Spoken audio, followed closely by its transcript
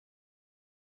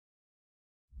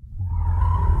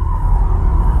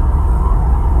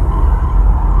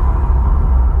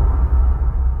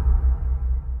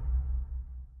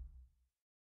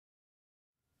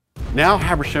Now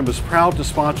Habersham is proud to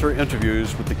sponsor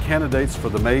interviews with the candidates for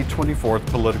the May 24th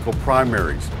political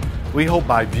primaries. We hope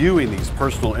by viewing these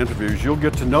personal interviews, you'll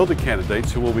get to know the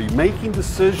candidates who will be making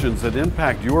decisions that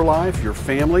impact your life, your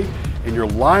family, and your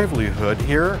livelihood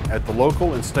here at the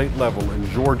local and state level in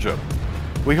Georgia.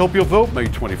 We hope you'll vote May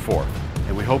 24th,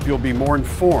 and we hope you'll be more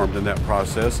informed in that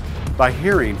process by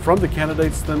hearing from the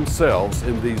candidates themselves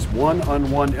in these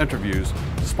one-on-one interviews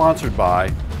sponsored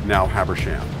by Now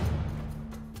Habersham.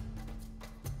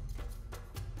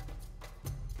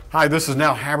 Hi, this is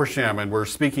Now Habersham, and we're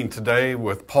speaking today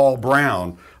with Paul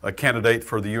Broun, a candidate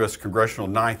for the U.S. Congressional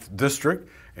 9th District.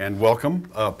 And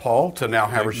welcome, Paul, to Now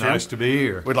Habersham. Nice to be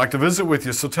here. We'd like to visit with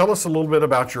you. So tell us a little bit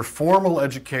about your formal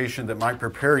education that might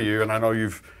prepare you, and I know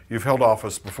you've held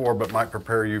office before, but might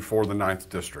prepare you for the 9th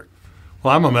District.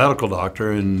 Well, I'm a medical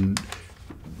doctor, and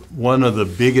one of the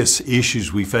biggest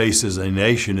issues we face as a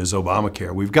nation is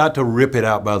Obamacare. We've got to rip it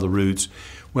out by the roots.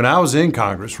 When I was in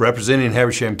Congress, representing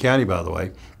Habersham County, by the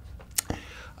way,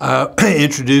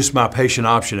 introduced my Patient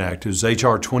Option Act. It was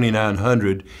H.R.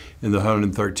 2900 in the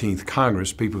 113th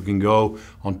Congress. People can go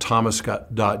on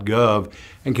thomas.gov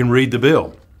and can read the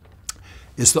bill.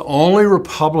 It's the only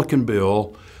Republican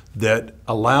bill that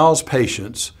allows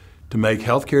patients to make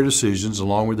health care decisions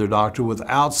along with their doctor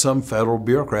without some federal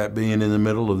bureaucrat being in the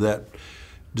middle of that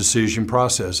decision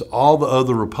process. All the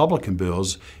other Republican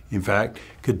bills, in fact,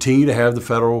 continue to have the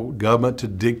federal government to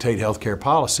dictate health care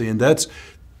policy, and that's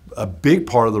a big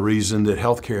part of the reason that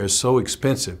healthcare is so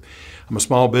expensive. I'm a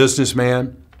small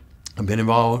businessman. I've been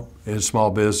involved in a small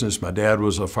business. My dad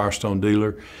was a Firestone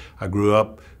dealer. I grew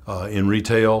up in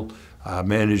retail. I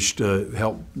managed to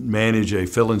help manage a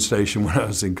filling station when I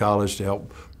was in college to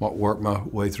help work my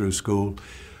way through school.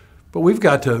 But we've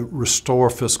got to restore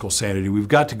fiscal sanity. We've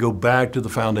got to go back to the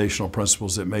foundational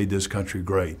principles that made this country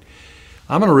great.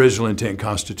 I'm an original intent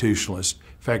constitutionalist.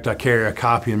 In fact, I carry a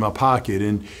copy in my pocket.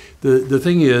 And the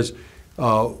thing is,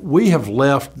 we have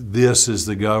left this as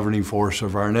the governing force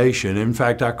of our nation. In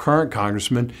fact, our current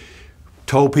congressman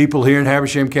told people here in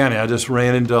Habersham County, I just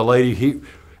ran into a lady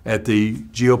at the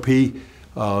GOP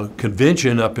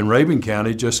convention up in Rabun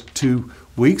County just 2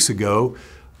 weeks ago.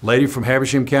 A lady from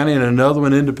Habersham County and another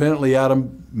one independently out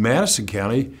of Madison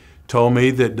County told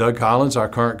me that Doug Collins, our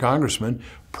current congressman,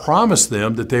 promised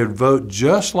them that they would vote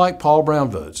just like Paul Broun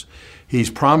votes. He's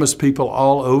promised people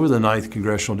all over the 9th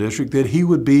Congressional District that he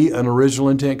would be an original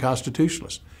intent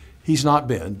constitutionalist. He's not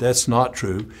been. That's not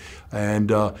true.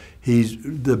 And he's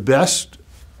the best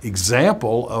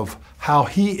example of how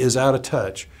he is out of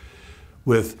touch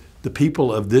with the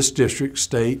people of this district,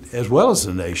 state, as well as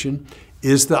the nation,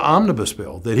 is the omnibus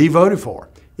bill that he voted for.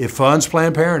 It funds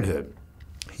Planned Parenthood.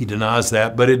 He denies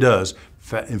that, but it does.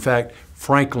 In fact,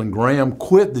 Franklin Graham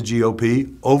quit the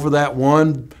GOP over that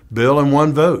one bill and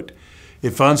one vote.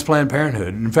 It funds Planned Parenthood.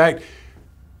 In fact,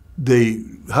 the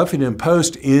Huffington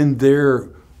Post, in their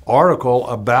article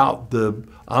about the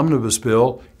omnibus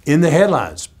bill, in the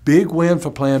headlines, big win for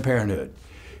Planned Parenthood.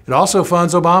 It also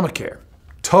funds Obamacare,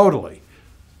 totally.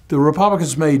 The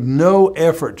Republicans made no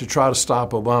effort to try to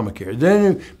stop Obamacare.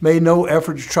 They made no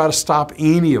effort to try to stop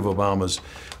any of Obama's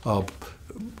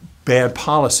bad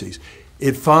policies.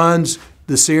 It funds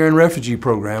the Syrian refugee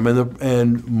program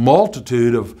and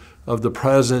multitude of the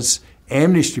president's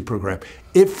amnesty program.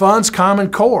 It funds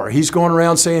Common Core. He's going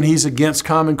around saying he's against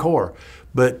Common Core,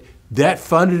 but that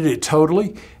funded it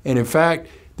totally. And in fact,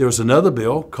 there was another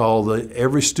bill called the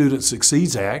Every Student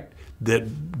Succeeds Act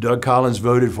that Doug Collins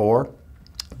voted for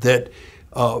that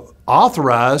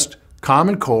authorized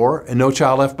Common Core and No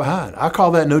Child Left Behind. I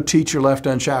call that No Teacher Left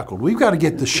Unshackled. We've got to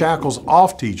get the shackles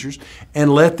off teachers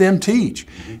and let them teach.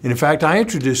 And in fact, I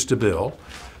introduced a bill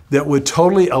that would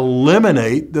totally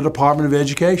eliminate the Department of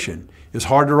Education. It's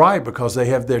hard to write because they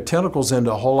have their tentacles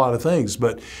into a whole lot of things,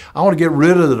 but I want to get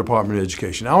rid of the Department of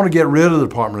Education. I want to get rid of the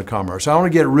Department of Commerce. I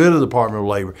want to get rid of the Department of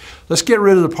Labor. Let's get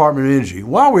rid of the Department of Energy.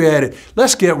 While we're at it,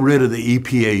 let's get rid of the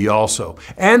EPA also,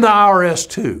 and the IRS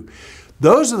too.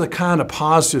 Those are the kind of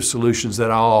positive solutions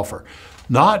that I offer,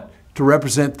 not to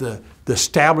represent the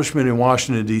establishment in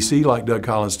Washington, D.C. like Doug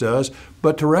Collins does,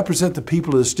 but to represent the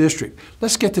people of this district.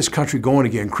 Let's get this country going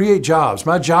again, create jobs.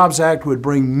 My Jobs Act would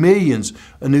bring millions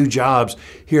of new jobs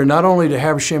here, not only to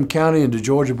Habersham County and to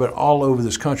Georgia, but all over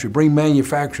this country. Bring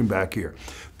manufacturing back here.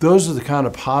 Those are the kind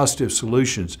of positive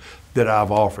solutions that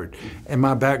I've offered, and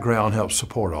my background helps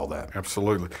support all that.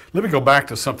 Absolutely. Let me go back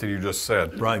to something you just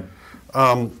said. Right.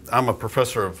 I'm a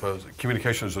professor of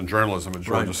communications and journalism at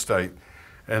Georgia State,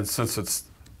 and since it's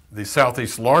the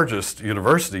Southeast's largest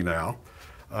university now,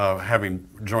 having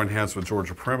joined hands with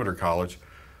Georgia Perimeter College,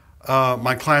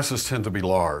 My classes tend to be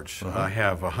large. I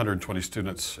have 120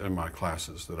 students in my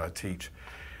classes that I teach.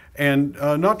 And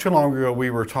not too long ago, we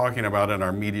were talking about in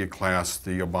our media class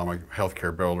the Obama health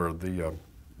care bill, or the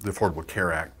Affordable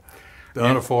Care Act. The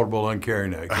Unaffordable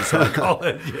Uncaring Act, that's what I call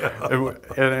it. Yeah.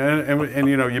 And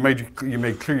you know, you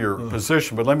made clear your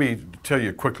position, but let me tell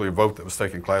you quickly a vote that was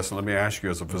taken in class, and let me ask you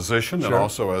as a physician and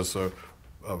also as a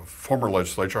former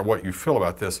legislator what you feel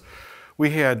about this.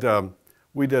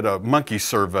 We did a monkey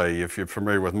survey, if you're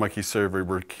familiar with monkey survey,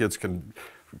 where kids can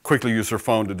quickly use their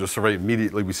phone to just survey.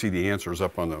 Immediately we see the answers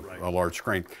up on a large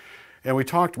screen. And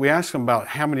we asked them about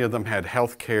how many of them had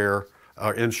health care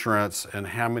insurance, and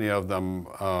how many of them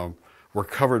were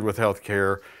covered with health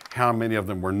care, how many of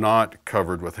them were not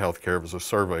covered with health care. It was a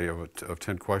survey of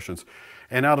 10 questions.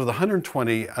 And out of the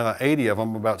 120, 80 of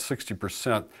them, about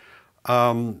 60%,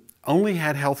 only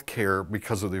had health care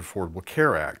because of the Affordable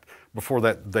Care Act. Before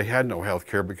that, they had no health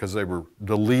care because they were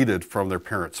deleted from their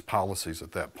parents' policies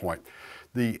at that point.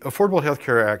 The Affordable Health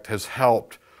Care Act has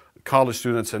helped college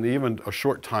students, and even a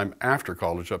short time after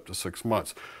college, up to 6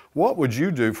 months. What would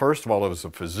you do, first of all, as a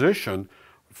physician,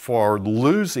 for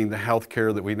losing the health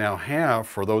care that we now have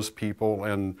for those people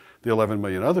and the 11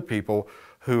 million other people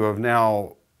who have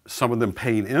now, some of them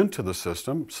paying into the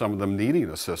system, some of them needing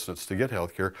assistance to get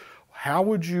health care? How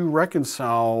would you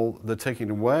reconcile the taking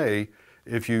away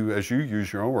if you, as you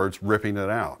use your own words, ripping it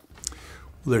out?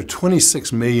 Well, there are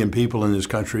 26 million people in this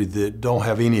country that don't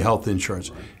have any health insurance.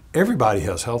 Everybody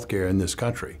has health care in this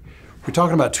country. We're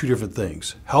talking about two different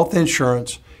things. Health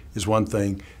insurance is one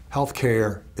thing, health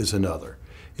care is another.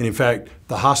 And in fact,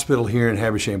 the hospital here in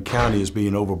Habersham County is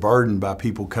being overburdened by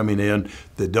people coming in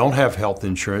that don't have health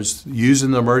insurance,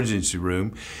 using the emergency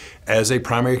room as a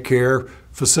primary care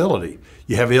facility.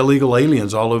 You have illegal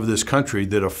aliens all over this country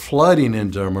that are flooding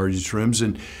into emergency rooms,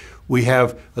 and we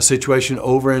have a situation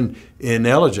over in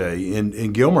LJ,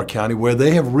 in Gilmer County, where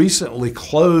they have recently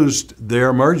closed their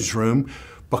emergency room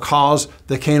because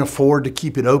they can't afford to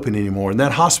keep it open anymore. And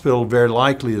that hospital very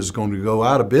likely is going to go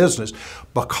out of business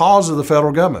because of the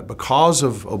federal government, because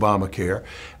of Obamacare,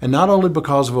 and not only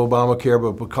because of Obamacare,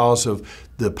 but because of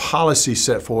the policy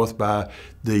set forth by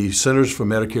the Centers for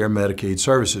Medicare and Medicaid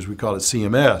Services. We call it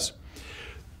CMS.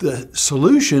 The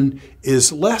solution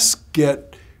is, let's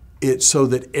get it so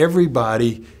that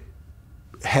everybody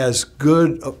has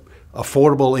good,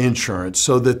 affordable insurance,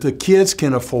 so that the kids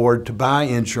can afford to buy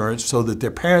insurance, so that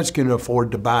their parents can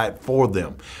afford to buy it for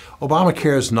them.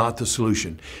 Obamacare is not the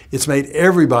solution. It's made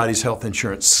everybody's health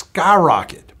insurance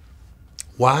skyrocket.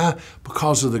 Why?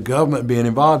 Because of the government being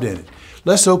involved in it.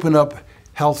 Let's open up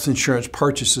health insurance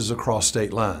purchases across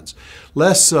state lines.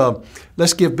 Let's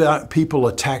give people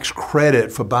a tax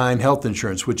credit for buying health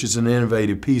insurance, which is an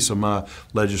innovative piece of my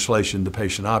legislation, the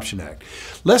Patient Option Act.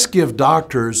 Let's give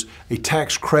doctors a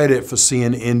tax credit for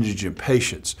seeing indigent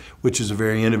patients, which is a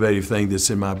very innovative thing that's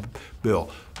in my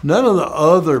bill. None of the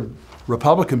other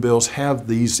Republican bills have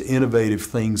these innovative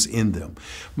things in them.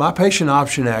 My Patient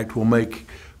Option Act will make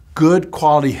good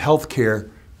quality health care,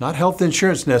 not health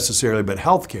insurance necessarily, but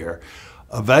health care,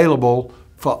 available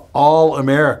for all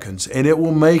Americans, and it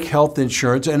will make health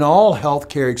insurance and all health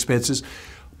care expenses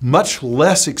much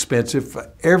less expensive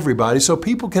for everybody, so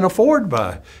people can afford to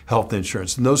buy health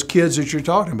insurance. And those kids that you're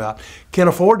talking about can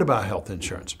afford to buy health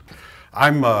insurance.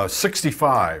 I'm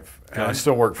 65 and I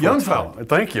still work full-time. Young fellow.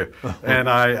 Thank you. And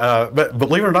but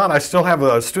believe it or not, I still have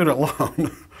a student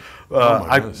loan.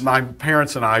 My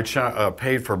parents and I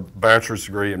paid for a bachelor's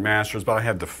degree and master's, but I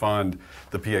had to fund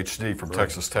the PhD from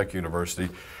Texas Tech University.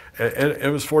 It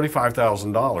was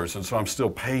 $45,000, and so I'm still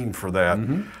paying for that.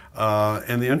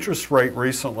 And the interest rate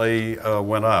recently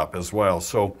went up as well.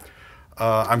 So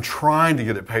I'm trying to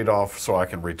get it paid off so I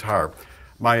can retire.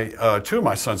 Two of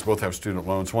my sons both have student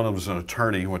loans. One of them is an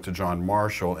attorney who went to John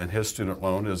Marshall, and his student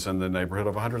loan is in the neighborhood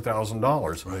of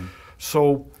 $100,000. Right.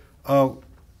 So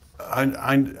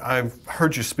I've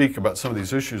heard you speak about some of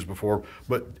these issues before,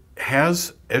 but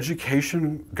has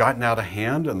education gotten out of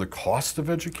hand, and the cost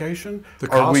of education? The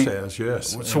cost has,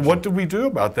 yes. So what do we do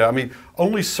about that? I mean,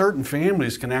 only certain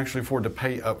families can actually afford to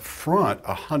pay up front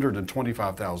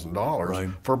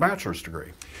 $125,000 for a bachelor's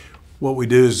degree. What we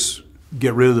do is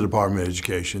get rid of the Department of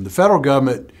Education. The federal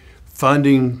government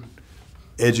funding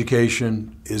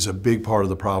education is a big part of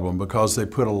the problem because they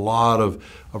put a lot of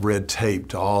red tape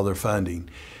to all their funding.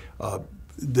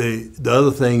 The other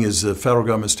thing is the federal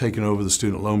government's taken over the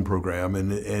student loan program,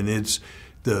 and it's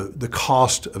the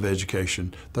cost of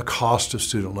education, the cost of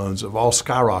student loans have all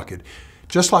skyrocketed.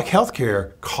 Just like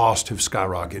healthcare costs have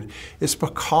skyrocketed, it's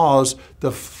because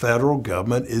the federal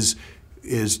government is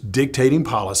dictating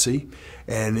policy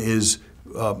and is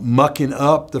mucking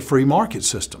up the free market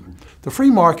system. The free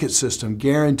market system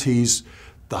guarantees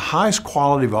the highest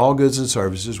quality of all goods and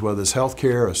services, whether it's health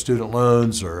care or student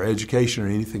loans or education or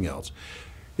anything else.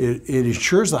 It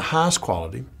ensures the highest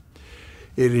quality.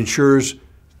 It ensures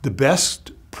the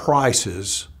best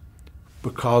prices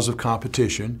because of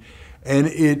competition, and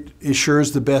it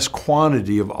ensures the best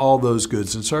quantity of all those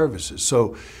goods and services.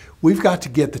 So we've got to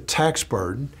get the tax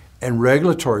burden and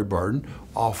regulatory burden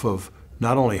off of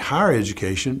not only higher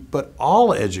education, but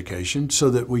all education,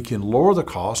 so that we can lower the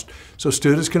cost so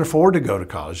students can afford to go to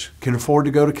college, can afford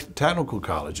to go to technical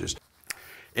colleges.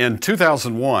 In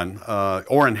 2001,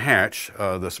 Orrin Hatch,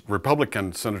 this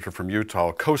Republican senator from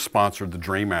Utah, co-sponsored the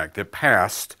DREAM Act. It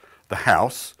passed the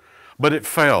House, but it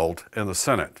failed in the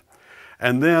Senate.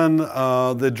 And then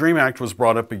the DREAM Act was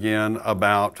brought up again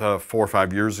about 4 or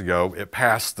 5 years ago. It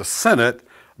passed the Senate,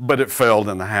 but it failed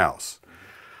in the House.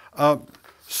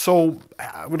 So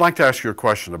I would like to ask you a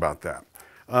question about that.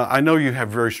 I know you have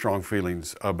very strong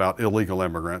feelings about illegal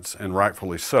immigrants, and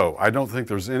rightfully so. I don't think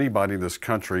there's anybody in this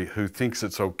country who thinks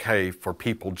it's okay for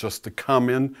people just to come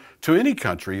in to any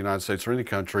country, United States or any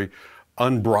country,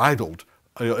 unbridled,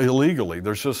 illegally.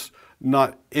 There's just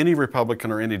not any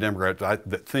Republican or any Democrat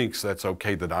that thinks that's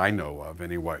okay, that I know of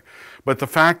anyway. But the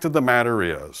fact of the matter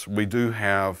is, we do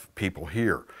have people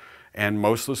here, and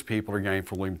most of those people are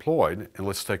gainfully employed. And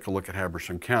let's take a look at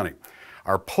Habersham County.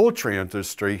 Our poultry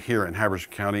industry here in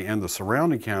Habersham County and the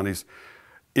surrounding counties,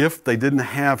 if they didn't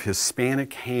have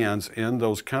Hispanic hands in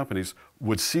those companies,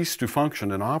 would cease to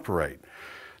function and operate.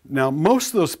 Now,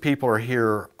 most of those people are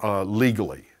here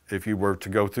legally. If you were to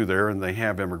go through there and they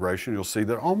have immigration, you'll see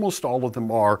that almost all of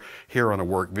them are here on a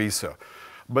work visa,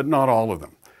 but not all of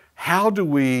them. How do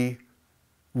we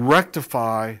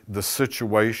rectify the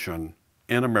situation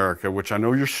in America, which I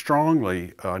know you're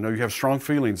I know you have strong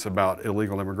feelings about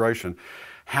illegal immigration?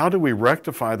 How do we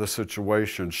rectify the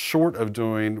situation short of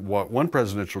doing what one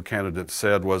presidential candidate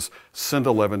said was send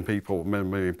 11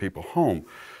 million people home?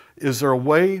 Is there a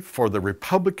way for the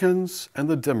Republicans and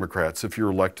the Democrats, if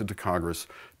you're elected to Congress,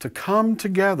 to come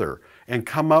together and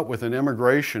come up with an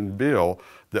immigration bill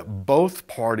that both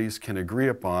parties can agree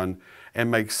upon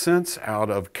and make sense out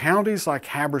of counties like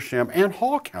Habersham and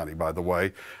Hall County, by the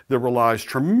way, that relies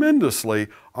tremendously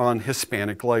on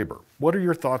Hispanic labor? What are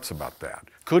your thoughts about that?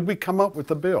 Could we come up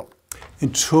with a bill?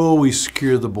 Until we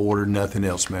secure the border, nothing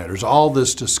else matters. All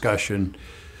this discussion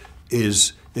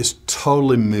is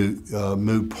totally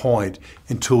moot point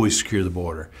until we secure the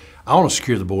border. I want to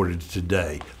secure the border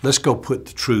today. Let's go put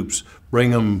the troops,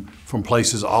 bring them from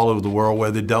places all over the world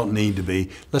where they don't need to be.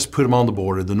 Let's put them on the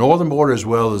border, the northern border as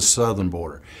well as the southern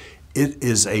border. It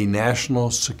is a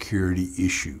national security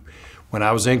issue. When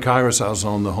I was in Congress, I was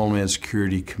on the Homeland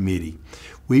Security Committee.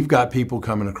 We've got people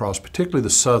coming across, particularly the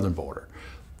southern border,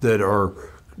 that are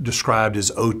described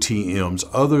as OTMs,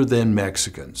 other than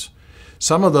Mexicans.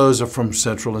 Some of those are from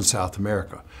Central and South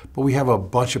America, but we have a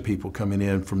bunch of people coming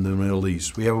in from the Middle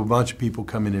East. We have a bunch of people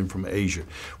coming in from Asia.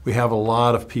 We have a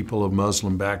lot of people of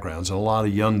Muslim backgrounds and a lot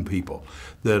of young people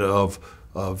that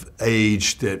of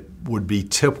age that would be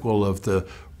typical of the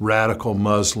radical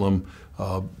Muslim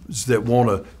that want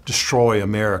to destroy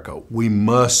America. We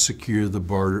must secure the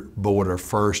border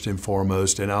first and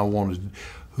foremost, and I want to,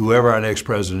 whoever our next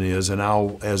president is, and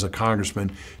I'll, as a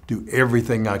congressman, do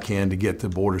everything I can to get the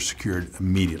border secured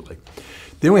immediately.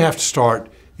 Then we have to start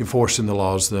enforcing the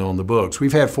laws that are on the books.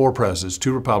 We've had 4 presidents,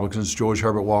 2 Republicans, George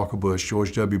Herbert Walker Bush,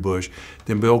 George W. Bush,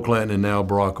 then Bill Clinton, and now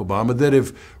Barack Obama, that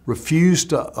have refused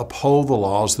to uphold the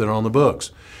laws that are on the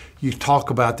books. You talk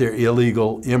about their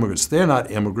illegal immigrants. They're not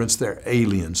immigrants, they're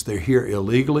aliens. They're here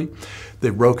illegally.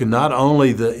 They've broken not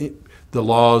only the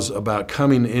laws about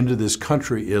coming into this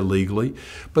country illegally,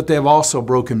 but they've also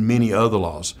broken many other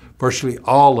laws. Virtually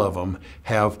all of them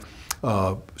have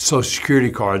Social Security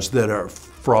cards that are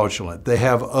fraudulent. They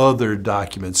have other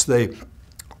documents. They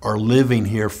are living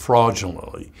here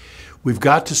fraudulently. We've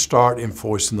got to start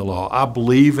enforcing the law. I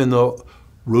believe in the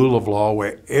rule of law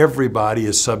where everybody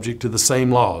is subject to the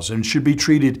same laws and should be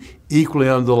treated equally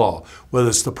under the law, whether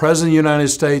it's the President of the United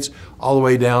States all the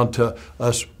way down to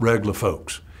us regular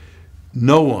folks.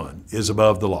 No one is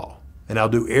above the law, and I'll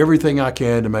do everything I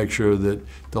can to make sure that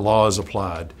the law is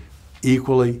applied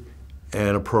equally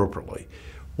and appropriately.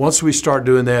 Once we start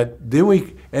doing that,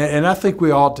 then and I think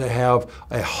we ought to have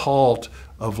a halt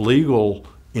of legal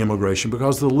immigration,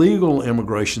 because the legal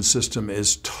immigration system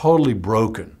is totally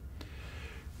broken.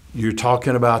 You're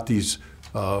talking about these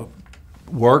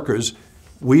workers.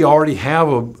 We already have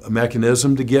a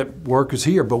mechanism to get workers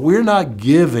here, but we're not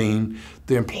giving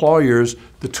the employers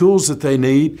the tools that they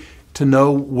need to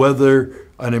know whether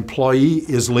an employee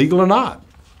is legal or not.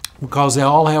 because they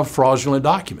all have fraudulent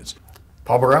documents.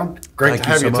 Paul Broun, great to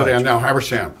have you today on Now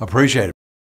Habersham. Appreciate it.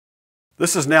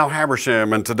 This is Now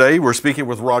Habersham, and today we're speaking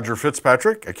with Roger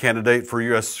Fitzpatrick, a candidate for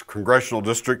U.S. Congressional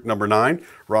District number 9.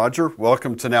 Roger,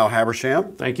 welcome to Now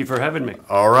Habersham. Thank you for having me.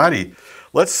 All righty.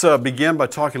 Let's begin by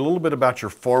talking a little bit about your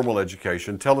formal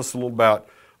education. Tell us a little about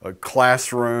a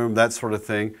classroom, that sort of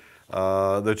thing,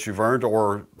 that you've earned,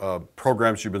 or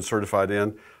programs you've been certified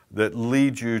in that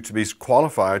lead you to be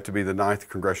qualified to be the 9th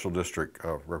Congressional District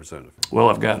representative. Well,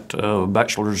 I've got a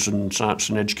bachelor's in science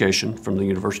and education from the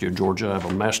University of Georgia. I have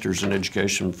a master's in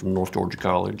education from North Georgia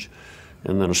College,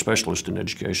 and then a specialist in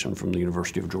education from the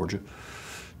University of Georgia.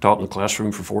 Taught in the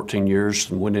classroom for 14 years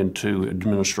and went into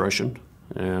administration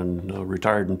and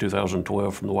retired in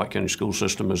 2012 from the White County school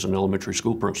system as an elementary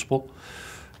school principal.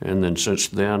 And then since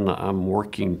then, I'm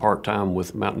working part-time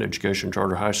with Mountain Education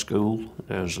Charter High School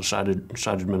as a site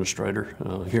administrator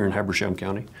here in Habersham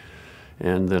County.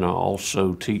 And then I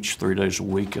also teach 3 days a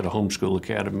week at a homeschool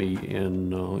academy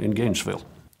in Gainesville.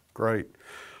 Great.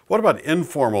 What about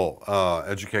informal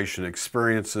education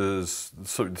experiences,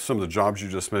 some of the jobs you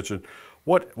just mentioned?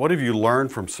 What have you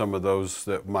learned from some of those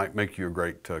that might make you a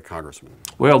great congressman?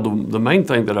 Well, the main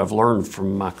thing that I've learned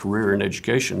from my career in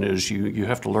education is you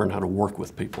have to learn how to work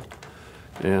with people.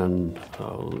 And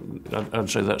I'd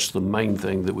say that's the main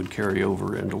thing that would carry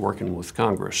over into working with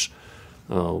Congress.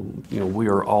 We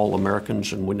are all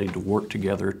Americans, and we need to work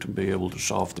together to be able to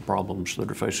solve the problems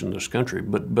that are facing this country.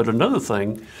 But another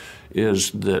thing is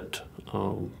that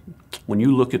when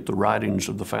you look at the writings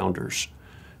of the founders,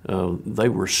 they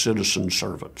were citizen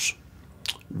servants.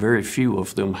 Very few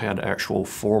of them had actual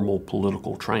formal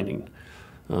political training.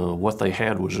 What they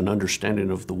had was an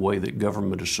understanding of the way that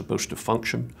government is supposed to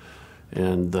function,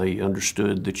 and they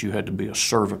understood that you had to be a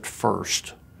servant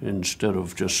first instead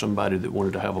of just somebody that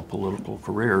wanted to have a political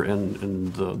career.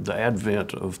 And the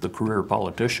advent of the career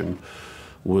politician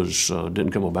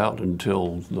didn't come about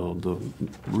until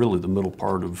really the middle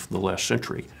part of the last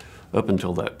century. Up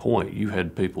until that point, you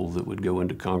had people that would go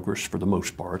into Congress for the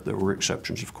most part. There were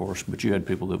exceptions, of course, but you had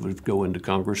people that would go into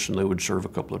Congress and they would serve a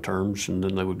couple of terms, and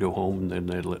then they would go home, and then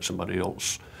they'd let somebody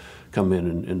else come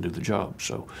in and do the job.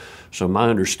 So my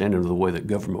understanding of the way that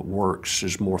government works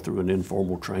is more through an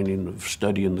informal training of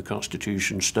studying the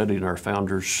Constitution, studying our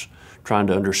founders, trying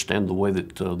to understand the way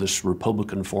that this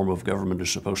Republican form of government is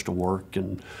supposed to work,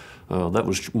 and that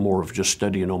was more of just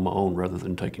studying on my own rather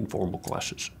than taking formal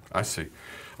classes. I see.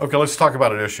 Okay, let's talk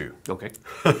about an issue. Okay.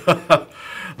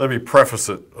 Let me preface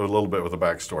it a little bit with a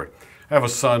backstory. I have a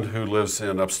son who lives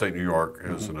in upstate New York,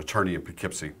 as an attorney in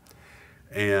Poughkeepsie.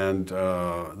 And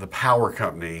the power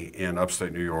company in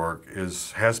upstate New York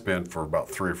has been for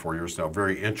about 3 or 4 years now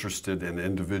very interested in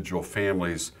individual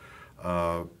families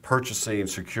purchasing,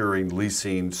 securing,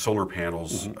 leasing solar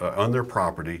panels on their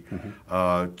property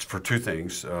for two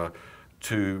things: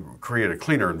 to create a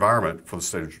cleaner environment for the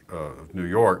state of New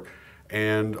York,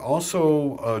 and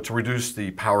also to reduce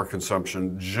the power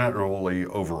consumption generally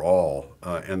overall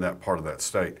in that part of that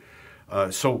state.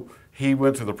 So he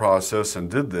went through the process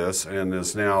and did this, and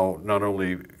is now not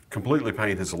only completely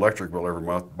paying his electric bill every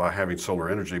month by having solar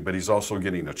energy, but he's also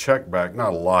getting a check back,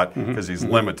 not a lot because he's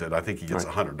limited. I think he gets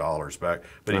 $100 back.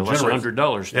 But well, he generates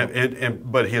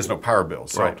 $100. But he has no power bill.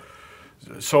 So, right.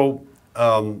 So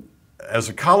as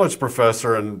a college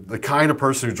professor and the kind of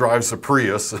person who drives a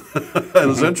Prius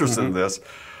and is interested in this,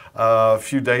 a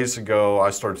few days ago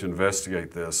I started to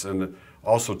investigate this, and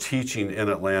also teaching in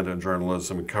Atlanta in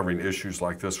journalism and covering issues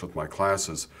like this with my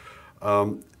classes.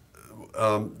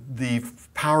 The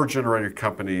power generator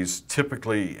companies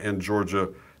typically in Georgia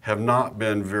have not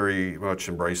been very much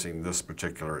embracing this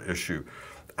particular issue.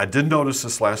 I did notice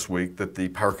this last week that the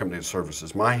power company that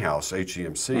services my house,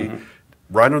 HEMC,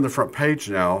 right on the front page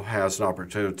now has an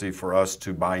opportunity for us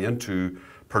to buy into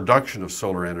production of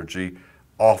solar energy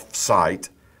off-site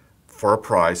for a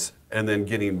price, and then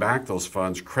getting back those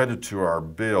funds credited to our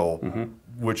bill,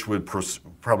 which would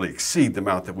probably exceed the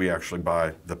amount that we actually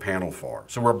buy the panel for.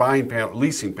 So we're buying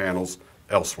leasing panels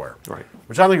elsewhere, right?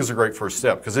 Which I think is a great first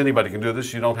step, because anybody can do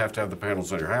this. You don't have to have the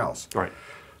panels in your house, right?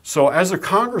 So as a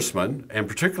congressman, and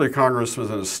particularly a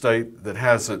congressman in a state that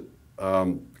hasn't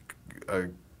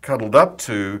cuddled up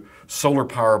to solar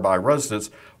power by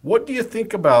residents, what do you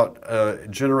think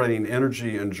about generating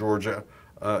energy in Georgia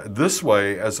this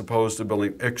way, as opposed to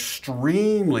building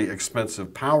extremely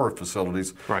expensive power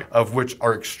facilities, right, of which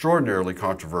are extraordinarily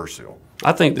controversial?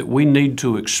 I think that we need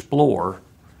to explore,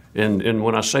 and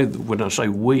when I say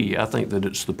we, I think that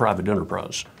it's the private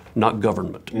enterprise, not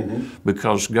government,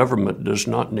 because government does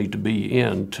not need to be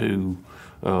into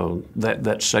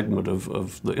that segment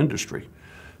of the industry.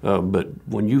 But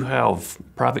when you have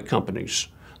private companies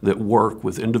that work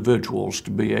with individuals to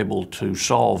be able to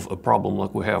solve a problem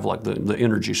like we have, like the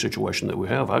energy situation that we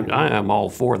have, I am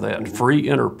all for that. Free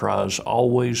enterprise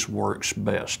always works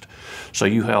best. So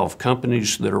you have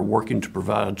companies that are working to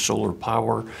provide solar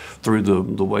power through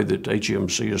the way that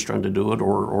HEMC is trying to do it,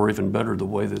 or even better, the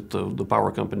way that the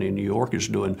power company in New York is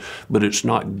doing, but it's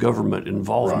not government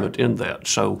involvement in that.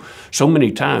 So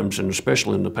many times, and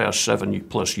especially in the past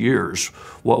 7+ years,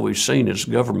 what we've seen is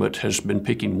government has been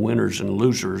picking winners and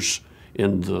losers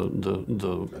in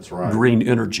the green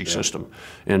energy system.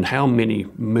 And how many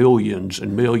millions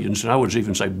and millions, and I would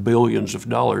even say billions of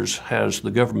dollars, has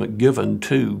the government given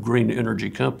to green energy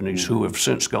companies who have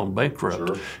since gone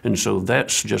bankrupt? And so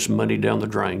that's just money down the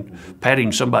drain,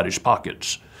 padding somebody's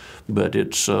pockets. But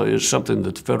it's something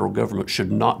that the federal government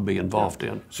should not be involved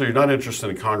in. So you're not interested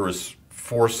in Congress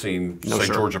forcing, No, say,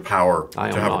 sir. Georgia Power to I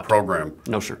am have not. a program?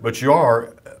 No, sir. But you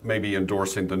are maybe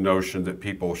endorsing the notion that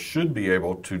people should be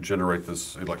able to generate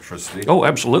this electricity. Oh,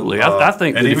 absolutely. I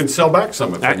think and that even sell back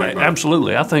some if they make money.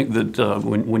 absolutely. I think that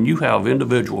when you have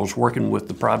individuals working with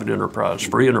the private enterprise,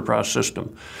 free enterprise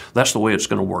system, that's the way it's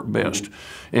going to work best.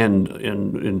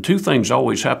 And two things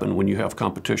always happen when you have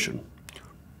competition.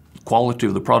 The quality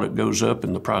of the product goes up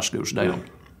and the price goes down.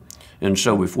 And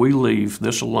so if we leave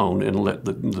this alone and let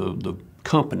the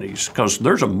companies, because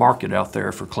there's a market out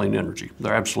there for clean energy.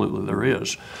 There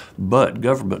is. But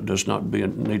government does not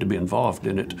need to be involved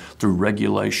in it through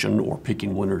regulation or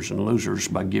picking winners and losers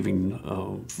by giving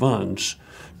funds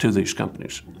to these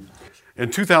companies. In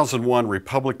 2001,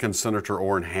 Republican Senator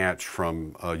Orrin Hatch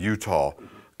from Utah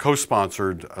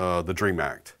co-sponsored the DREAM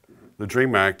Act. The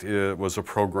DREAM Act was a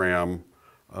program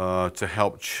to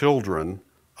help children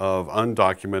of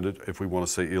undocumented, if we want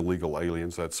to say illegal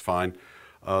aliens, that's fine.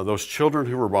 Those children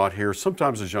who were brought here,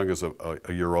 sometimes as young as a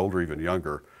year old or even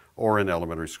younger, or in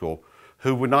elementary school,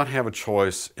 who would not have a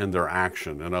choice in their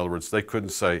action. In other words, they couldn't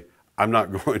say, I'm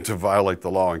not going to violate the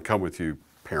law and come with you,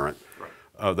 parent.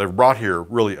 They're brought here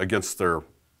really against the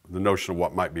notion of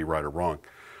what might be right or wrong.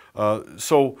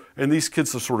 And these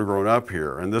kids have sort of grown up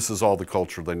here, and this is all the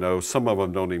culture they know. Some of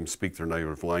them don't even speak their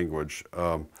native language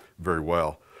very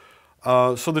well.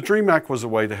 So the DREAM Act was a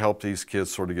way to help these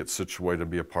kids sort of get situated and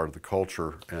be a part of the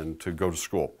culture and to go to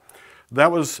school.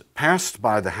 That was passed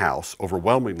by the House,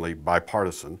 overwhelmingly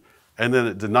bipartisan, and then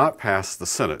it did not pass the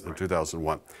Senate in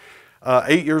 2001.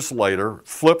 8 years later,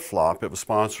 flip-flop, it was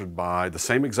sponsored by the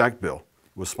same exact bill,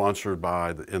 was sponsored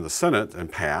in the Senate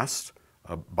and passed,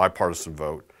 a bipartisan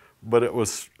vote, but it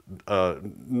was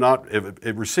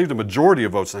it received a majority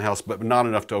of votes in the House, but not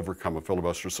enough to overcome a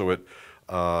filibuster, so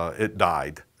it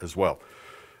died as well.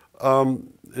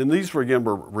 And these were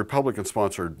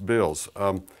Republican-sponsored bills.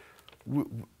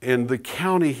 In the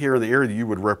county here, in the area that you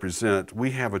would represent,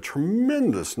 we have a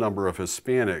tremendous number of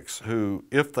Hispanics who,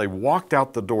 if they walked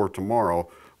out the door tomorrow,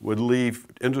 would leave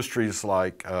industries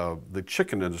like the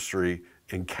chicken industry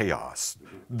in chaos.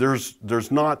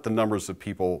 There's not the numbers of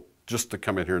people just to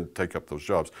come in here and take up those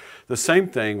jobs. The same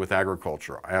thing with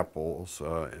agriculture, apples,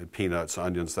 peanuts,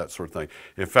 onions, that sort of thing.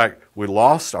 In fact, we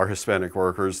lost our Hispanic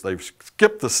workers. They've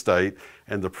skipped the state,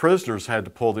 and the prisoners had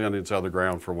to pull the onions out of the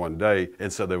ground for one day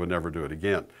and said they would never do it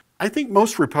again. I think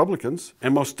most Republicans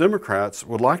and most Democrats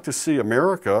would like to see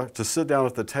America to sit down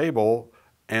at the table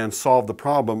and solve the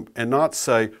problem and not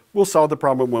say, we'll solve the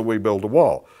problem when we build a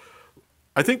wall.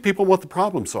 I think people want the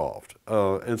problem solved.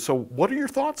 And so what are your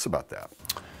thoughts about that?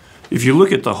 If you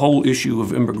look at the whole issue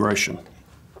of immigration,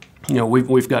 you know,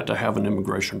 we've got to have an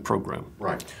immigration program.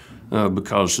 Right.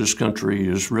 Because this country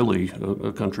is really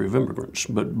a country of immigrants.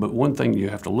 But one thing you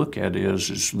have to look at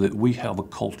is that we have a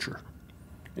culture.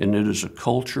 And it is a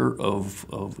culture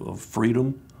of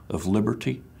freedom, of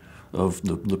liberty, of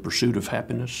the pursuit of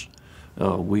happiness.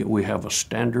 We have a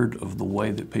standard of the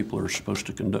way that people are supposed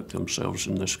to conduct themselves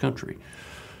in this country.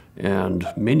 And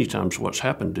many times what's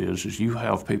happened is you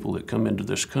have people that come into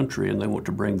this country and they want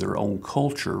to bring their own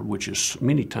culture, which is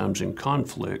many times in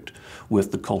conflict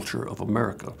with the culture of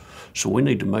America. So we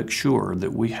need to make sure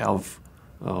that we have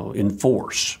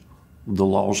enforce the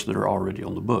laws that are already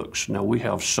on the books. Now we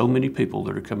have so many people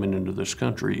that are coming into this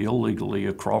country illegally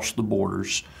across the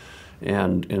borders,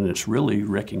 and it's really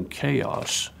wrecking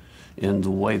chaos in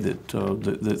the way that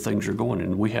that things are going.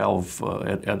 And we have,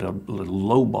 at a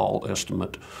lowball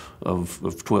estimate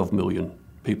of 12 million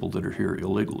people that are here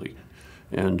illegally.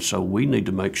 And so we need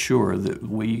to make sure that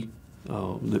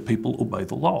that people obey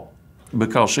the law.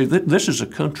 Because, see, this is a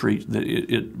country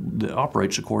that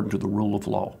operates according to the rule of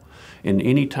law. And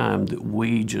any time that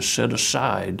we just set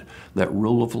aside that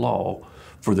rule of law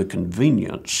for the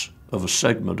convenience of a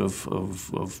segment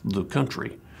of the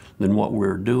country, then what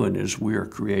we're doing is we are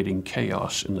creating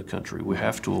chaos in the country. We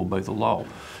have to obey the law.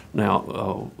 Now,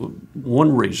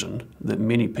 one reason that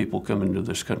many people come into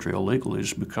this country illegally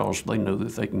is because they know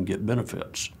that they can get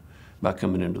benefits by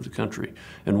coming into the country.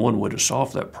 And one way to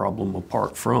solve that problem,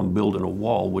 apart from building a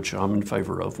wall, which I'm in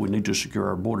favor of, we need to secure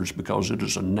our borders because it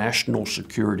is a national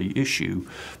security issue.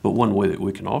 But one way that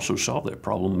we can also solve that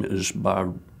problem is by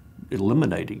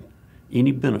eliminating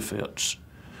any benefits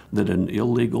that an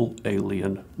illegal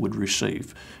alien would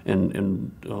receive.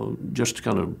 And just to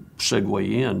kind of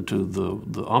segue into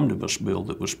the omnibus bill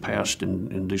that was passed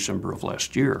in December of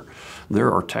last year,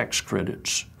 there are tax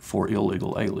credits for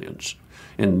illegal aliens.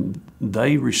 And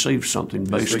they receive something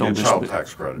based on this. Child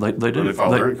tax credit. They do. They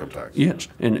file their income tax. Yes,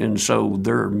 and so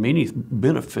there are many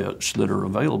benefits that are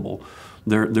available.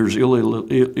 There's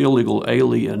illegal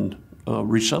alien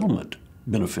resettlement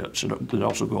benefits that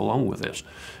also go along with this.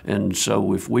 And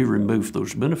so if we remove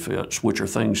those benefits, which are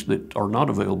things that are not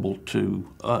available to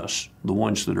us, the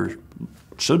ones that are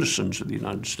citizens of the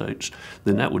United States,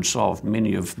 then that would solve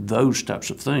many of those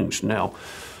types of things. Now,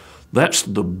 that's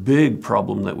the big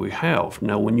problem that we have.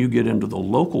 Now, when you get into the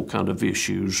local kind of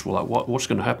issues, like what's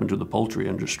going to happen to the poultry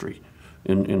industry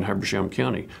in Habersham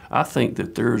County? I think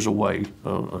that there is a way,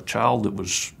 a child that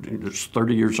was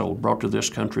 30 years old, brought to this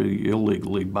country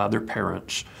illegally by their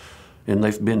parents, and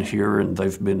they've been here and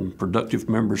they've been productive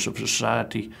members of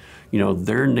society. You know,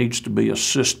 there needs to be a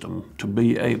system to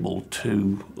be able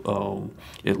to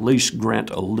at least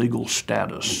grant a legal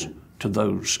status to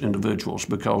those individuals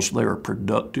because they are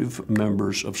productive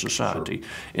members of society.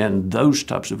 Sure. And those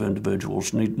types of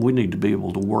individuals, we need to be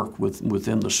able to work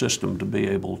within the system to be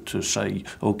able to say,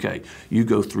 okay, you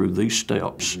go through these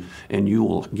steps and you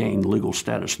will gain legal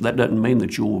status. That doesn't mean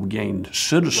that you will gain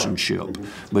citizenship,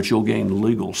 but you'll gain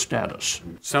legal status.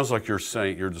 Sounds like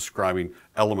you're describing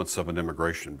elements of an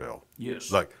immigration bill.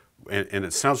 Yes. And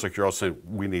it sounds like you're also saying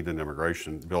we need an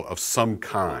immigration bill of some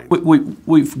kind.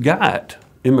 We've got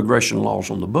immigration laws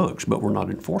on the books, but we're not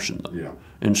enforcing them. Yeah.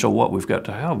 And so what we've got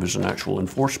to have is an actual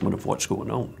enforcement of what's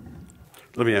going on.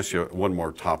 Let me ask you one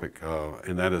more topic,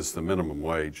 and that is the minimum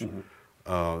wage.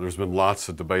 There's been lots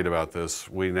of debate about this.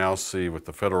 We now see with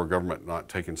the federal government not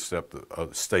taking steps,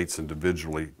 states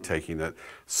individually taking it.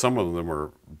 Some of them are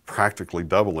practically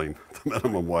doubling the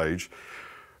minimum wage,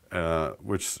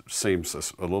 which seems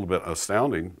a little bit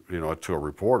astounding, to a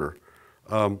reporter.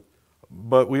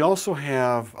 But we also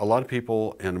have a lot of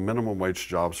people in minimum wage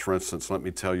jobs. For instance, let me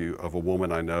tell you of a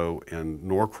woman I know in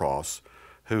Norcross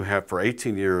who for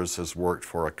 18 years has worked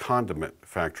for a condiment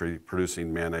factory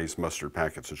producing mayonnaise, mustard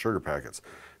packets, and sugar packets.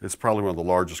 It's probably one of the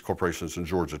largest corporations in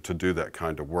Georgia to do that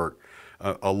kind of work.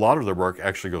 A lot of their work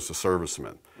actually goes to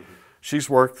servicemen. She's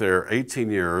worked there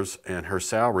 18 years, and her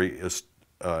salary is,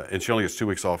 and she only gets 2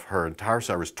 weeks off, her entire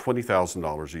salary is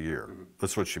 $20,000 a year.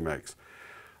 That's what she makes.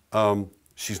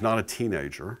 She's not a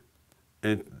teenager,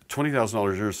 and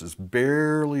 $20,000 a year is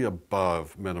barely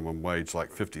above minimum wage,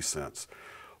 like 50 cents.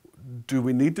 Do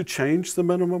we need to change the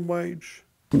minimum wage?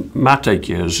 My take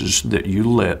is that you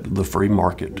let the free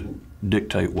market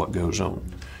dictate what goes on.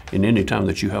 And any time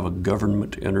that you have a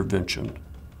government intervention,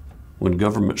 when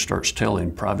government starts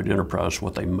telling private enterprise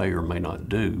what they may or may not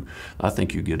do, I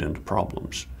think you get into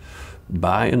problems.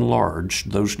 By and large,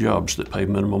 those jobs that pay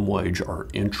minimum wage are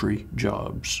entry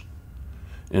jobs.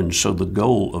 And so the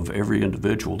goal of every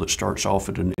individual that starts off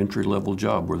at an entry-level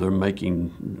job where they're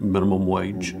making minimum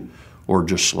wage or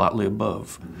just slightly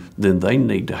above, then they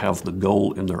need to have the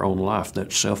goal in their own life,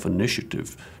 that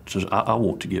self-initiative, says, I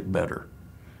want to get better.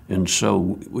 And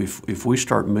so if we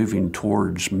start moving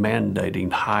towards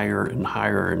mandating higher and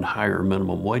higher and higher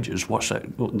minimum wages, what's that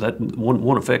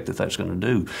one effect that's going to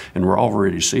do? And we're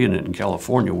already seeing it in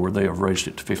California where they have raised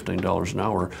it to $15 an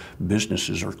hour.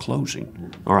 Businesses are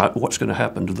closing. All right, what's going to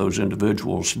happen to those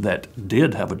individuals that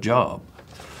did have a job?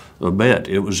 I bet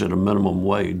it was at a minimum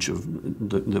wage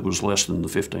that was less than the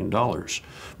 $15,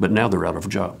 but now they're out of a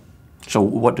job. So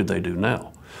what do they do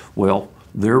now? Well,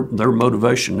 their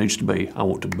motivation needs to be, I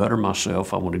want to better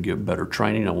myself, I want to get better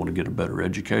training, I want to get a better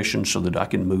education so that I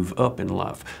can move up in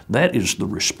life. That is the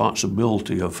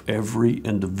responsibility of every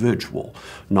individual,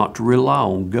 not to rely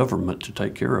on government to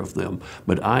take care of them,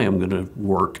 but I am going to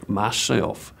work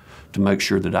myself to make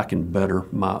sure that I can better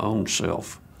my own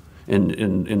self. And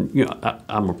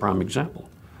I'm a prime example.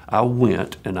 I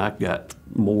went and I got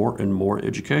more and more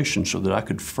education so that I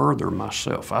could further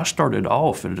myself. I started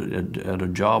off at a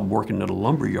job working at a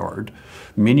lumber yard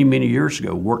many, many years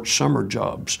ago, worked summer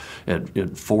jobs at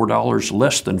 $4,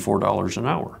 less than $4 an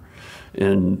hour.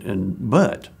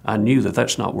 But I knew that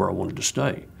that's not where I wanted to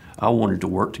stay. I wanted to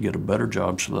work to get a better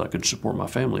job so that I could support my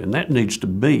family. And that needs to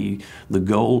be the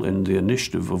goal and the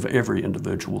initiative of every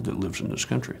individual that lives in this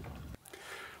country.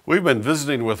 We've been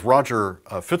visiting with Roger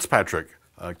Fitzpatrick,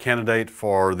 candidate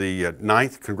for the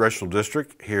 9th Congressional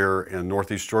District here in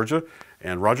Northeast Georgia.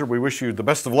 And Roger, we wish you the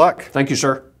best of luck. Thank you,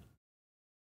 sir.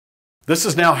 This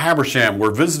is now Habersham.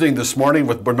 We're visiting this morning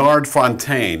with Bernard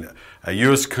Fontaine, a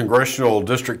U.S. Congressional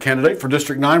District candidate for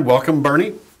District 9. Welcome,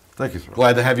 Bernie. Thank you, sir.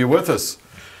 Glad to have you with us.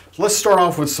 Let's start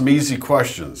off with some easy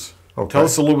questions. Okay. Tell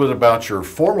us a little bit about your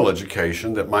formal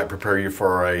education that might prepare you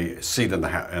for a seat in the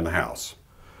House.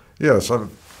 Yes, I'm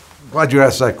glad you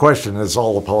asked that question, as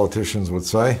all the politicians would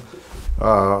say.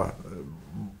 My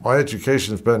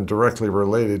education has been directly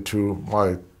related to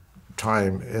my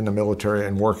time in the military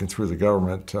and working through the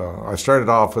government. I started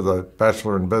off with a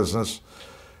bachelor in business,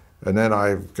 and then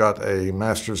I've got a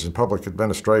master's in public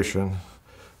administration.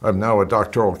 I'm now a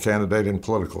doctoral candidate in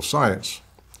political science.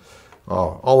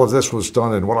 All of this was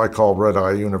done in what I call Red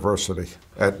Eye University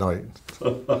at night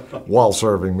while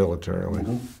serving militarily.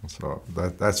 Mm-hmm. So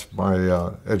that's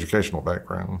my educational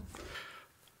background.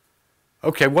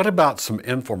 Okay, what about some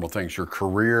informal things, your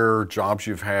career, jobs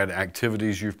you've had,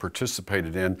 activities you've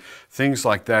participated in, things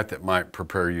like that that might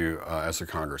prepare you as a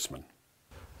congressman?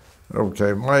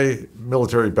 Okay, my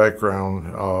military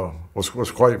background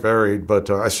was quite varied, but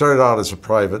I started out as a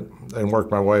private and worked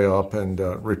my way up and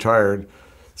retired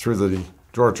through the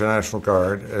Georgia National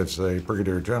Guard as a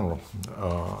brigadier general.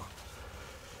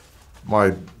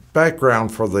 My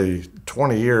background for the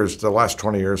last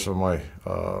 20 years of my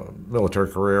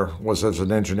military career was as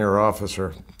an engineer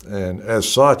officer, and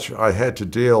as such I had to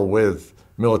deal with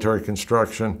military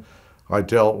construction. I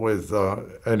dealt with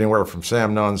anywhere from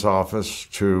Sam Nunn's office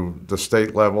to the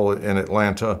state level in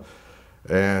Atlanta,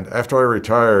 and after I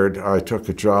retired I took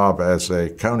a job as a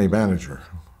county manager,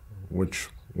 which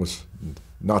was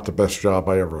not the best job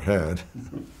I ever had.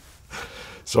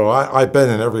 So I've been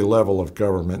in every level of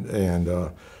government,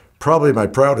 and probably my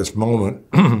proudest moment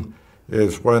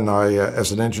is when I,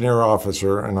 as an engineer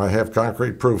officer, and I have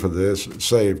concrete proof of this,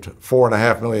 saved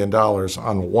 $4.5 million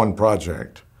on one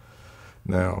project.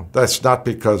 Now, that's not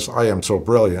because I am so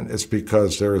brilliant, it's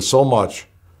because there is so much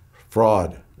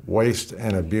fraud, waste,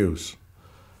 and abuse.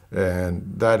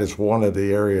 And that is one of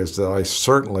the areas that I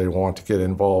certainly want to get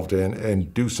involved in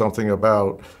and do something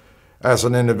about as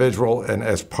an individual and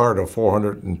as part of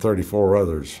 434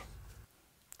 others.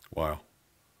 Wow.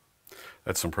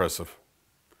 That's impressive.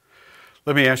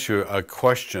 Let me ask you a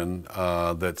question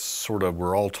that's sort of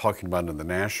we're all talking about in the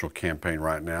national campaign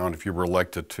right now, and if you were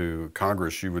elected to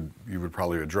Congress, you would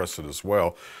probably address it as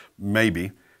well.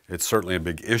 Maybe. It's certainly a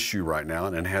big issue right now,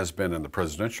 and it has been in the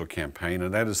presidential campaign,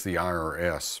 and that is the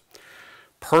IRS.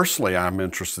 Personally, I'm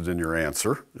interested in your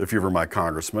answer, if you were my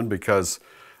congressman, because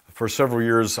for several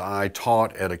years I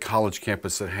taught at a college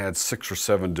campus that had 6 or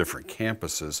 7 different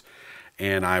campuses,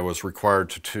 and I was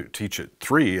required to teach at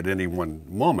 3 at any one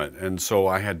moment. And so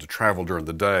I had to travel during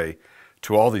the day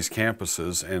to all these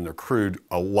campuses and accrued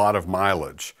a lot of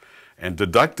mileage and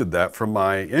deducted that from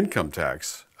my income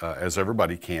tax, as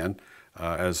everybody can,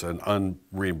 as an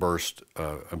unreimbursed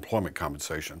employment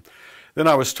compensation. Then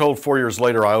I was told 4 years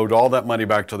later I owed all that money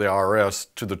back to the IRS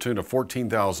to the tune of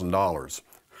 $14,000.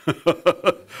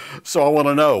 So I want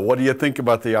to know, what do you think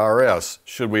about the IRS?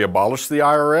 Should we abolish the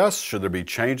IRS? Should there be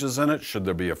changes in it? Should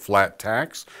there be a flat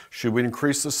tax? Should we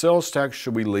increase the sales tax?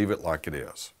 Should we leave it like it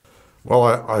is? Well,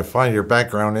 I find your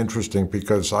background interesting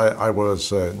because I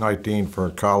was 19 for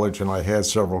college and I had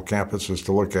several campuses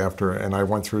to look after, and I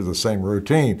went through the same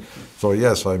routine. So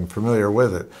yes, I'm familiar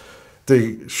with it.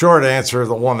 The short answer,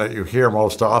 the one that you hear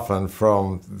most often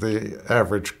from the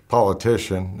average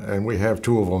politician, and we have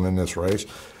 2 of them in this race,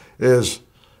 is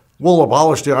we'll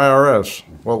abolish the IRS.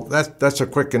 Well, that's a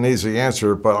quick and easy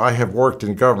answer, but I have worked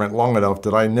in government long enough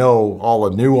that I know all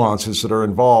the nuances that are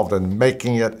involved in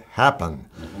making it happen.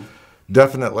 Mm-hmm.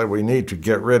 Definitely we need to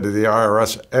get rid of the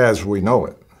IRS as we know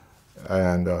it,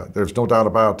 and there's no doubt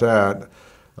about that.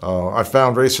 I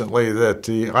found recently that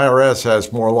the IRS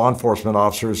has more law enforcement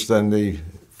officers than the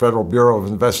Federal Bureau of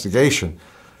Investigation,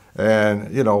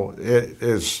 and you know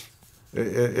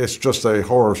it's just a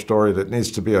horror story that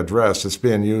needs to be addressed. It's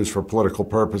being used for political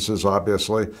purposes,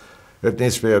 obviously. It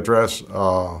needs to be addressed,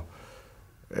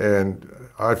 and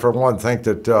I, for one, think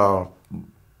that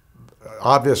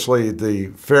obviously the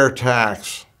fair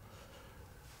tax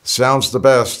sounds the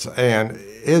best and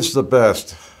is the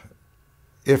best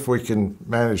if we can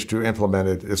manage to implement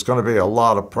it. It's going to be a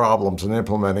lot of problems in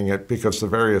implementing it because the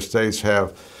various states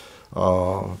have,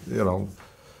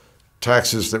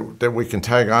 taxes that we can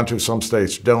tag onto. Some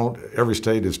states don't. Every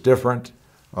state is different.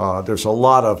 There's a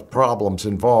lot of problems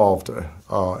involved.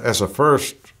 As a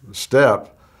first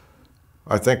step,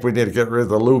 I think we need to get rid of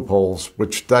the loopholes,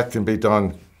 which that can be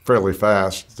done fairly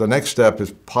fast. The next step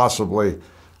is possibly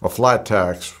a flat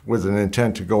tax with an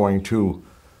intent to going to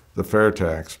the fair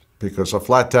tax, because a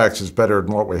flat tax is better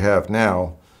than what we have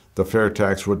now. The fair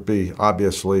tax would be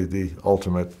obviously the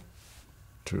ultimate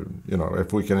to,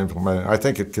 if we can implement it. I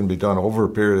think it can be done over a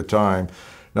period of time.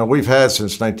 Now, we've had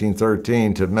since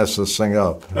 1913 to mess this thing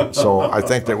up. So I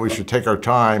think that we should take our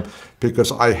time,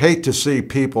 because I hate to see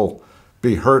people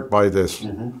be hurt by this.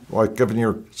 Like, given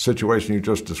your situation you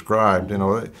just described,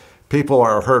 people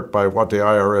are hurt by what the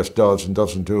IRS does and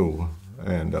doesn't do.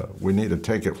 And we need to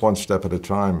take it one step at a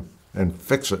time and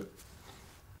fix it.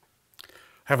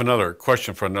 I have another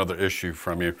question for another issue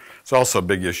from you. It's also a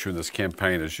big issue in this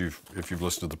campaign, if you've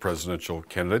listened to the presidential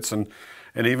candidates and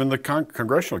even the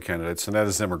congressional candidates, and that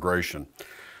is immigration.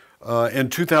 In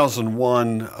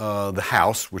 2001, the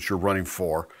House, which you're running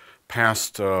for,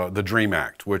 passed the DREAM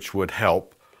Act, which would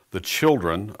help the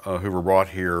children who were brought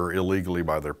here illegally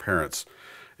by their parents.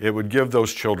 It would give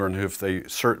those children who, if they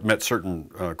met certain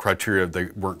criteria, they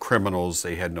weren't criminals,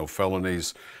 they had no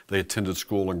felonies, they attended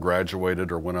school and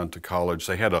graduated or went on to college.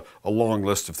 They had a long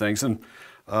list of things. And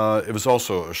it was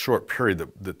also a short period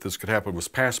that this could happen. It was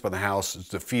passed by the House, it's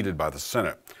defeated by the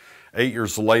Senate. 8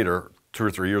 years later, 2 or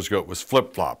 3 years ago, it was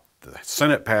flip-flopped. The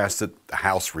Senate passed it, the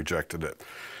House rejected it.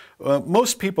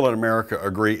 Most people in America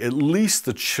agree, at least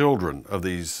the children of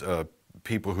these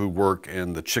people who work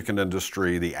in the chicken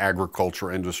industry, the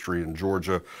agriculture industry in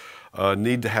Georgia,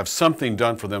 need to have something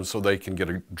done for them so they can get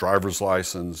a driver's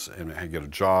license and get a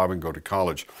job and go to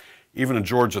college. Even in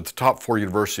Georgia, the top 4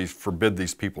 universities forbid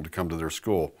these people to come to their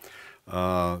school.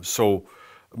 So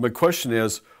my question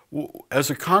is, as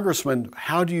a congressman,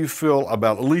 how do you feel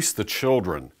about at least the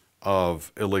children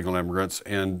of illegal immigrants,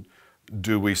 and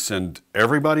do we send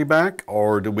everybody back,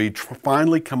 or do we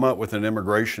finally come up with an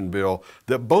immigration bill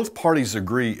that both parties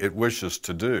agree it wishes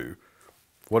to do?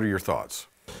 What are your thoughts?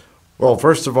 Well,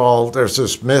 first of all, there's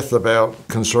this myth about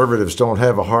conservatives don't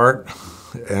have a heart,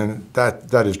 and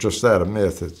that is just that, a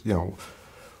myth. It's,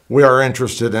 we are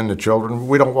interested in the children.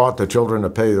 We don't want the children to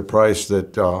pay the price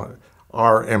that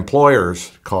our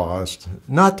employers caused,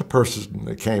 not the person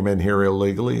that came in here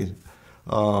illegally.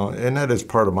 And that is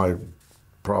part of my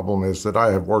problem, is that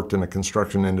I have worked in the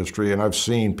construction industry, and I've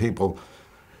seen people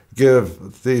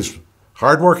give these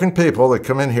hardworking people that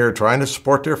come in here trying to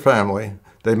support their family,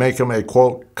 they make them a,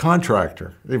 quote,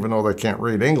 contractor, even though they can't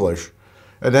read English.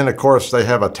 And then, of course, they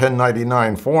have a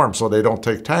 1099 form so they don't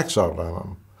take tax out on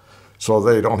them. So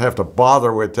they don't have to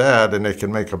bother with that, and they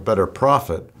can make a better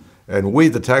profit. And we,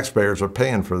 the taxpayers, are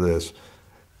paying for this.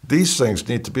 These things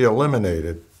need to be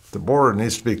eliminated. The border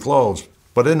needs to be closed.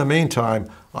 But in the meantime,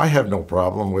 I have no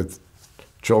problem with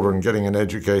children getting an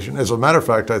education. As a matter of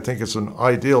fact, I think it's an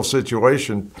ideal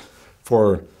situation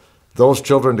for those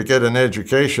children to get an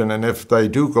education, and if they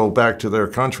do go back to their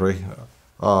country,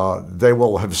 they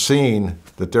will have seen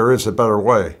that there is a better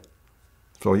way.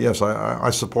 So yes, I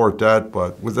support that,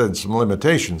 but within some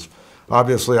limitations.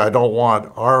 Obviously, I don't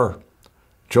want our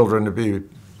children to be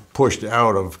pushed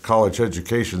out of college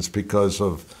educations because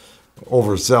of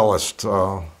overzealous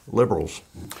liberals.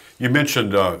 You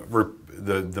mentioned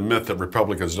the myth that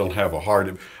Republicans don't have a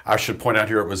heart. I should point out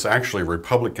here it was actually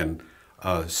Republican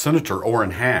Senator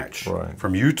Orrin Hatch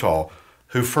from Utah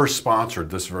who first sponsored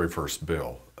this very first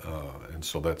bill. And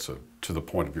so that's to the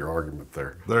point of your argument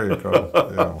there. There you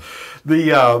go.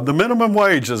 Yeah. The minimum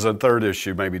wage is a third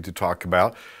issue maybe to talk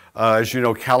about. As you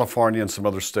know, California and some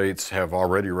other states have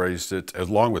already raised it,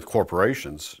 along with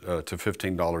corporations, to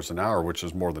 $15 an hour, which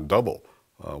is more than double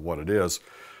what it is.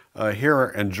 Here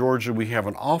in Georgia, we have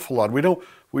an awful lot.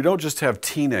 We don't just have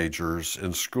teenagers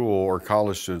in school or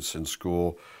college students in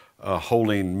school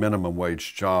holding minimum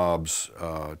wage jobs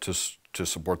to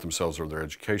support themselves or their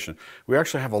education. We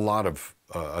actually have a lot of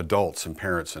adults and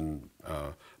parents and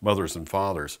mothers and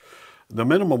fathers. The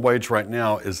minimum wage right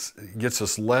now gets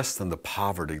us less than the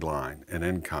poverty line in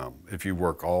income if you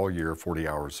work all year, 40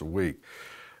 hours a week.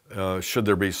 Should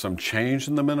there be some change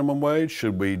in the minimum wage?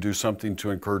 Should we do something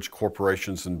to encourage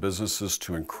corporations and businesses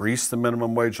to increase the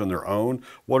minimum wage on their own?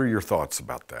 What are your thoughts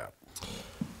about that?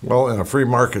 Well, in a free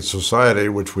market society,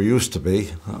 which we used to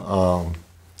be,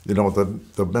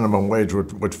 the minimum wage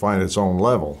would find its own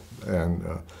level. And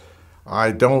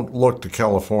I don't look to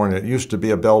California. It used to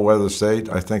be a bellwether state.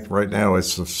 I think right now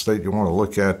it's the state you want to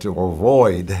look at to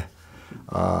avoid.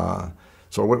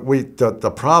 So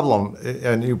the problem,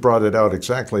 and you brought it out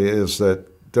exactly, is that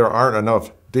there aren't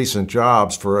enough decent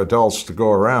jobs for adults to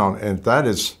go around, and that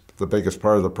is the biggest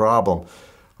part of the problem.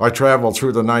 I travel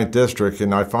through the 9th District,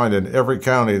 and I find in every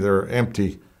county there are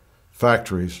empty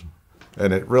factories.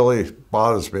 And it really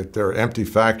bothers me. There are empty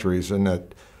factories, and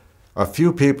that a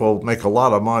few people make a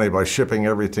lot of money by shipping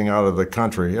everything out of the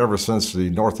country ever since the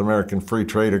North American Free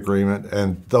Trade Agreement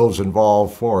and those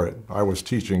involved for it. I was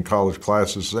teaching college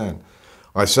classes then.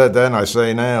 I said then, I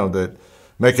say now, that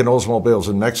making Oldsmobiles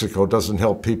in Mexico doesn't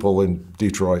help people in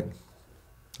Detroit.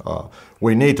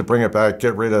 We need to bring it back,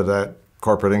 get rid of that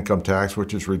corporate income tax,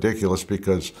 which is ridiculous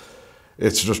because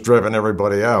it's just driven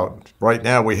everybody out. Right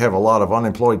now we have a lot of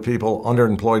unemployed people,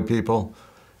 underemployed people,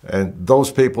 and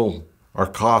those people are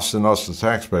costing us, the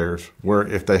taxpayers, where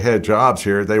if they had jobs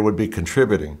here, they would be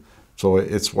contributing. So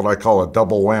it's what I call a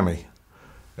double whammy.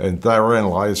 And therein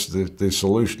lies the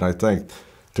solution, I think.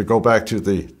 To go back to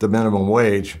the minimum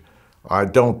wage, I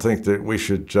don't think that we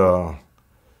should,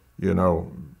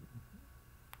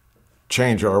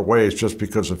 change our ways just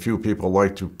because a few people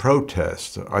like to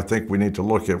protest. I think we need to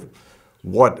look at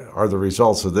what are the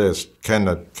results of this. Can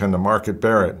the market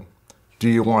bear it? Do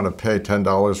you want to pay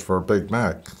 $10 for a Big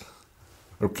Mac?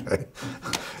 Okay.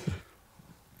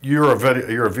 You're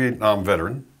a Vietnam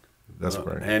veteran. That's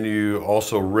right. And you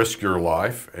also risk your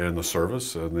life in the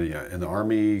service in the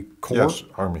Army Corps. Yes,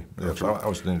 Army. Yes, I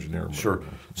was an engineer. Sure.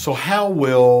 So how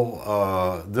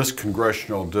will this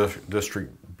congressional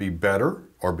district be better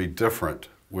or be different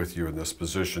with you in this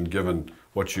position, given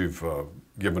what you've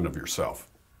given of yourself?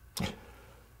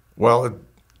 Well,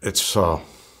 it's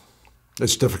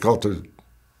difficult to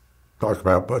talk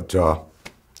about, but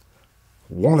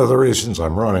one of the reasons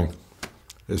I'm running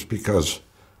is because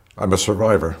I'm a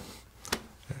survivor.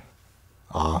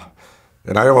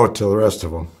 And I owe it to the rest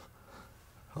of them.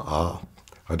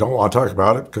 I don't want to talk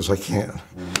about it because I can't.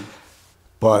 Mm-hmm.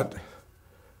 But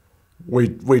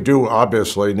we do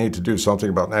obviously need to do something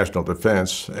about national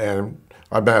defense. And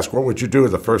I'm asked, what would you do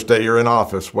the first day you're in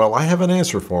office? Well, I have an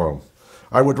answer for them.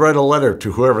 I would write a letter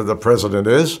to whoever the president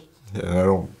is, and I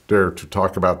don't dare to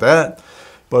talk about that.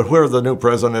 But whoever the new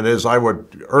president is, I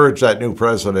would urge that new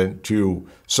president to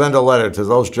send a letter to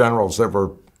those generals that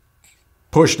were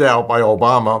pushed out by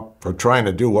Obama for trying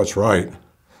to do what's right.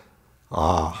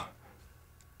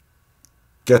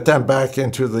 Get them back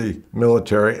into the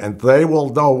military, and they will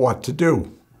know what to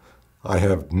do. I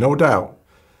have no doubt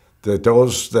that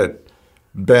those that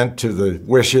bent to the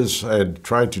wishes and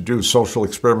tried to do social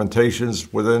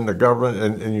experimentations within the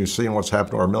government, and you've seen what's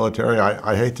happened to our military,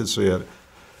 I hate to see it.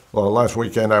 Well, last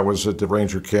weekend I was at the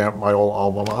Ranger camp, my old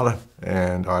alma mater,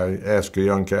 and I asked a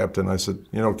young captain, I said,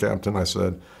 Captain, I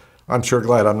said, I'm sure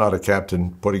glad I'm not a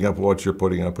captain putting up what you're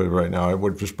putting up with right now. It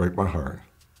would just break my heart.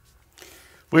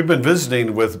 We've been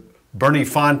visiting with Bernie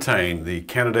Fontaine, the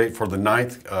candidate for the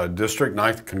 9th District,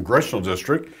 9th Congressional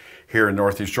District here in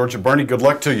Northeast Georgia. Bernie, good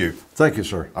luck to you. Thank you,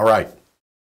 sir. All right.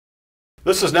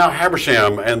 This is now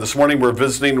Habersham, and this morning we're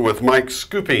visiting with Mike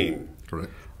Scupin.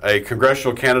 Correct. A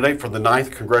congressional candidate for the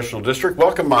 9th Congressional District.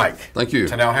 Welcome, Mike. Thank you.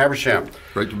 To now Habersham.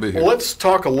 Great to be here. Well, let's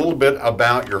talk a little bit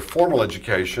about your formal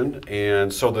education,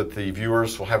 and so that the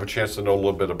viewers will have a chance to know a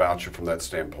little bit about you from that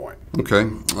standpoint. Okay.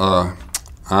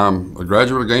 I'm a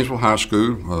graduate of Gainesville High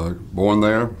School, born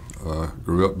there,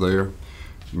 grew up there,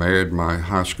 married my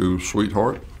high school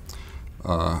sweetheart.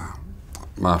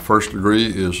 My first degree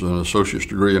is an associate's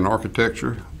degree in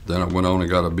architecture. Then I went on and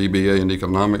got a BBA in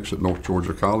economics at North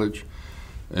Georgia College.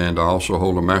 And I also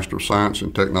hold a Master of Science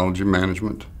in Technology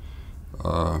Management.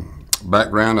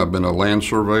 Background, I've been a land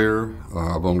surveyor.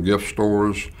 I've owned gift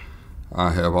stores. I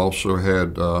have also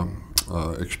had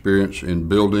experience in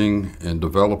building and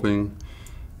developing,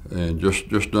 and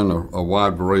just done a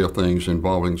wide array of things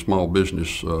involving small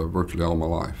business virtually all my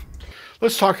life.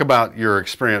 Let's talk about your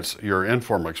experience, your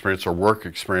informal experience or work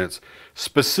experience,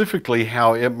 specifically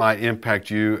how it might impact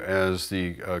you as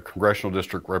the congressional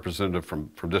district representative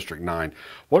from District 9.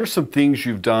 What are some things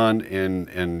you've done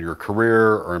in your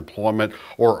career or employment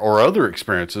or other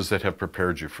experiences that have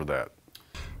prepared you for that?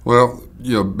 Well,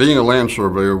 being a land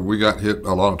surveyor, we got hit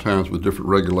a lot of times with different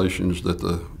regulations that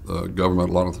the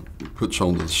government puts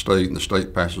on to the state, and the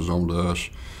state passes on to us.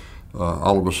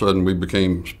 All of a sudden, we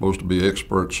became supposed to be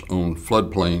experts on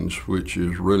floodplains, which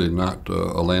is really not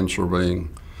a land surveying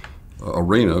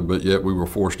arena, but yet we were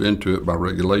forced into it by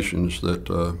regulations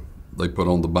that they put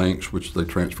on the banks, which they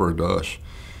transferred to us.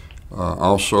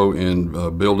 Also in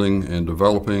building and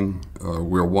developing,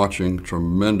 we're watching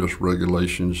tremendous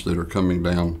regulations that are coming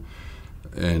down,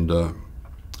 and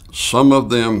some of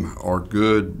them are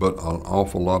good, but an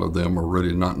awful lot of them are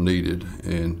really not needed.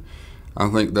 And I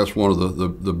think that's one of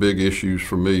the big issues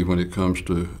for me when it comes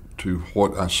to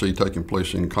what I see taking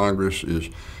place in Congress is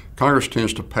Congress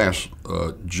tends to pass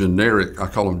generic, I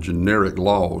call them generic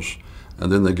laws,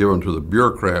 and then they give them to the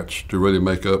bureaucrats to really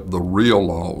make up the real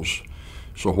laws.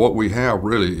 So what we have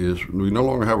really is we no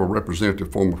longer have a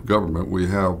representative form of government. We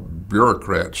have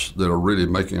bureaucrats that are really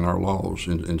making our laws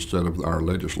instead of our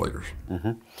legislators.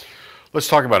 Mm-hmm. Let's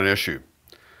talk about an issue.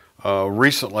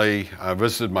 Recently, I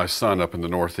visited my son up in the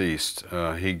Northeast.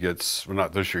 He gets, well,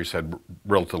 not this year, he's had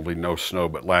relatively no snow,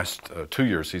 but last 2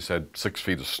 years he's had 6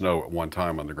 feet of snow at one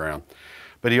time on the ground.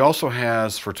 But he also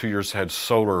has, for 2 years, had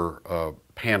solar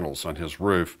panels on his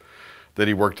roof that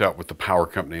he worked out with the power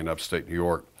company in upstate New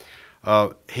York.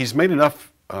 He's made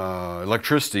enough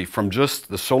electricity from just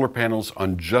the solar panels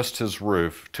on just his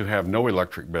roof to have no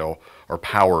electric bill or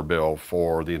power bill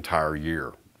for the entire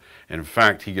year. And in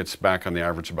fact, he gets back on the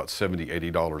average about $70,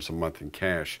 $80 a month in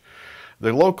cash.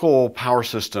 The local power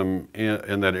system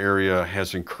in that area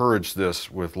has encouraged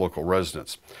this with local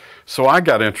residents. So I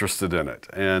got interested in it.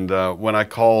 And when I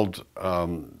called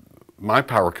my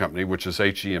power company, which is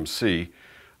HEMC,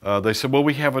 they said, well,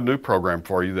 we have a new program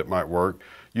for you that might work.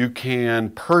 You can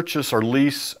purchase or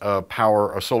lease a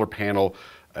solar panel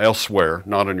elsewhere,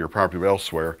 not on your property, but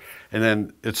elsewhere, and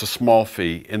then it's a small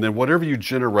fee, and then whatever you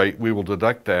generate, we will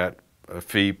deduct that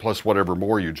fee plus whatever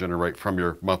more you generate from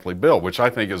your monthly bill, which I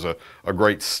think is a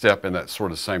great step in that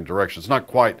sort of same direction. It's not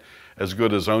quite as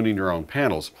good as owning your own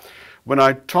panels. When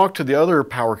I talked to the other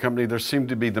power company, there seemed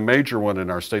to be the major one in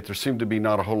our state, there seemed to be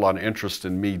not a whole lot of interest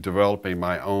in me developing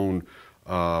my own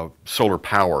solar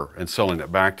power and selling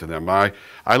it back to them. I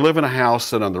live in a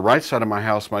house, and on the right side of my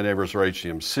house, my neighbors are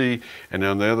HEMC, and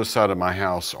on the other side of my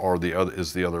house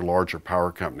is the other larger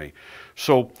power company.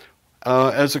 So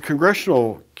as a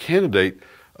congressional candidate,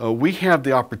 we have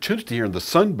the opportunity here in the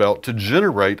Sun Belt to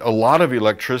generate a lot of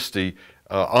electricity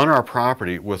on our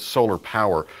property with solar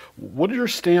power. What is your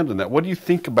stand on that? What do you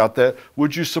think about that?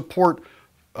 Would you support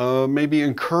maybe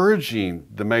encouraging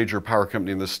the major power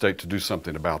company in the state to do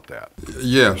something about that?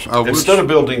 Yes, I would. Instead of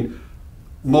building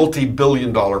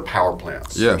multi-billion-dollar power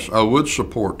plants. Yes, I would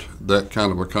support that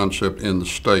kind of a concept in the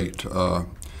state.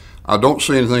 I don't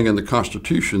see anything in the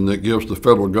Constitution that gives the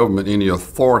federal government any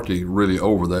authority really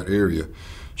over that area.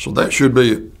 So that should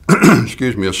be,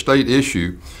 excuse me, a state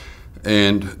issue.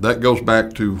 And that goes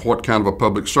back to what kind of a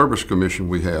public service commission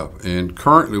we have. And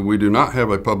currently we do not have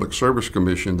a public service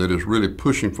commission that is really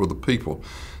pushing for the people.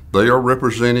 They are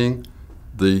representing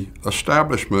the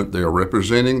establishment, they are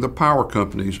representing the power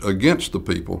companies against the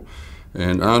people.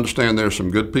 And I understand there are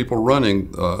some good people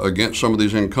running against some of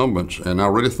these incumbents, and I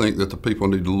really think that the people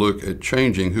need to look at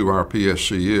changing who our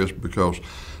PSC is, because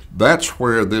that's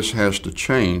where this has to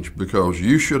change, because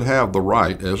you should have the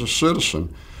right as a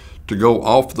citizen to go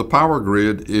off the power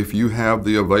grid if you have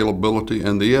the availability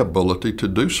and the ability to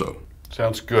do so.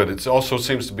 Sounds good. It also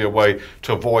seems to be a way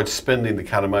to avoid spending the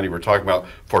kind of money we're talking about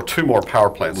for 2 more power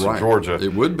plants in Georgia.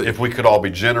 It would be. If we could all be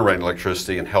generating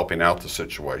electricity and helping out the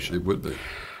situation. It would be.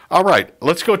 All right,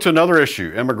 let's go to another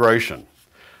issue, immigration.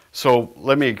 So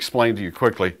let me explain to you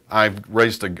quickly. I've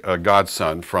raised a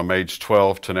godson from age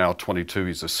 12 to now 22.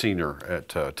 He's a senior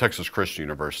at Texas Christian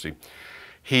University.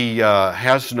 He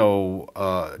has no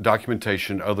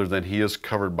documentation other than he is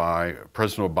covered by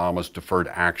President Obama's Deferred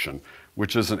Action,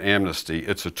 which is an amnesty.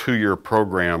 It's a 2-year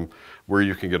program where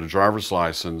you can get a driver's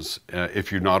license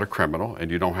if you're not a criminal and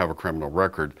you don't have a criminal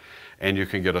record, and you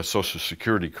can get a Social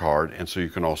Security card, and so you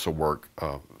can also work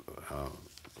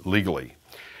legally.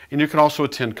 And you can also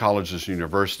attend colleges and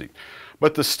university.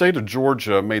 But the state of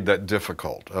Georgia made that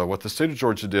difficult. What the state of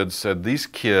Georgia did said these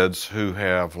kids who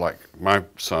have, like my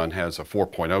son has a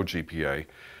 4.0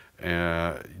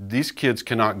 GPA, these kids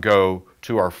cannot go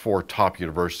to our 4 top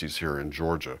universities here in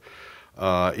Georgia,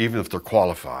 even if they're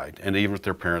qualified and even if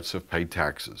their parents have paid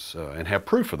taxes and have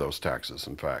proof of those taxes,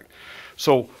 in fact.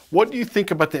 So what do you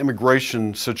think about the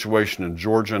immigration situation in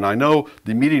Georgia? And I know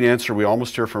the immediate answer we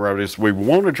almost hear from everybody is we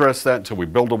won't address that until we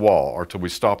build a wall or until we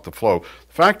stop the flow.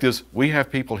 The fact is we have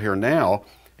people here now,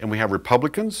 and we have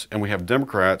Republicans and we have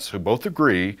Democrats who both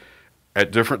agree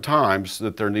at different times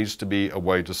that there needs to be a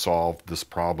way to solve this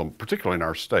problem, particularly in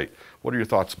our state. What are your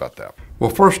thoughts about that?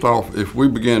 Well, first off, if we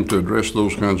begin to address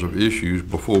those kinds of issues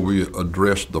before we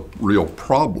address the real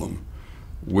problem,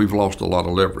 we've lost a lot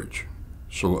of leverage.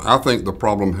 So I think the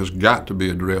problem has got to be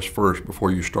addressed first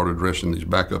before you start addressing these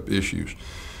backup issues.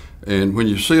 And when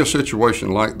you see a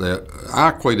situation like that, I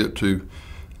equate it to,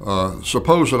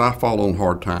 suppose that I fall on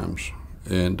hard times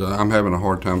and I'm having a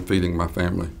hard time feeding my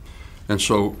family. And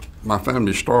so my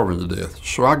family's starving to death.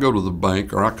 So I go to the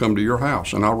bank or I come to your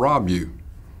house and I rob you.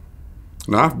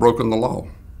 Now I've broken the law.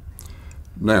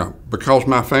 Now, because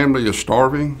my family is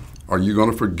starving, are you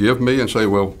going to forgive me and say,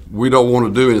 well, we don't want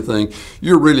to do anything?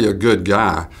 You're really a good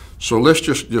guy, So let's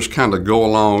just kind of go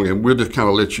along, and we'll just kind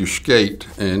of let you skate,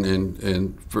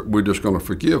 and we're just going to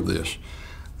forgive this.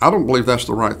 I don't believe that's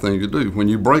the right thing to do. When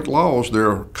you break laws,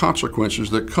 there are consequences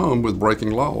that come with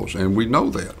breaking laws, and we know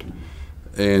that.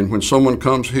 And when someone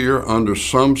comes here under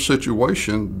some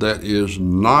situation that is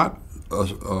not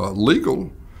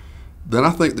legal, then I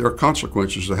think there are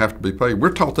consequences that have to be paid.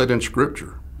 We're taught that in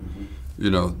Scripture. You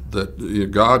know,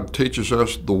 that God teaches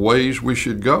us the ways we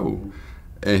should go.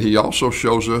 And he also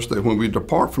shows us that when we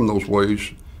depart from those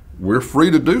ways, we're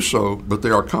free to do so, but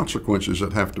there are consequences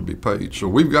that have to be paid. So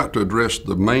we've got to address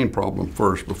the main problem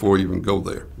first before we even go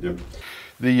there. Yep.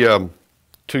 The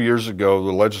 2 years ago,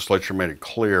 the legislature made it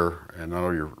clear, and I know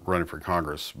you're running for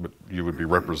Congress, but you would be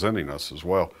representing us as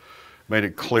well, made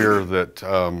it clear that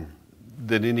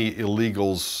that any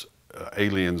illegals,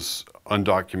 aliens,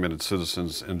 undocumented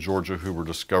citizens in Georgia who were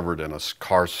discovered in a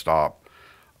car stop,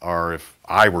 or if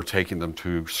I were taking them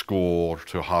to school or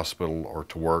to a hospital or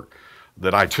to work,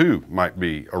 that I too might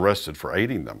be arrested for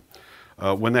aiding them.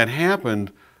 When that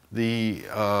happened, the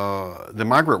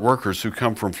migrant workers who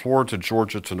come from Florida to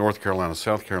Georgia to North Carolina,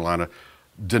 South Carolina,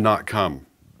 did not come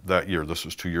that year. This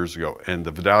was 2 years ago. And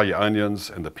the Vidalia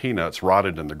onions and the peanuts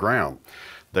rotted in the ground.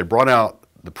 They brought out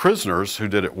the prisoners who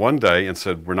did it one day and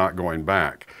said, we're not going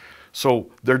back.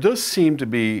 So there does seem to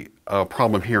be a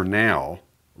problem here now,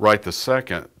 right this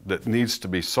second, that needs to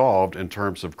be solved in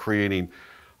terms of creating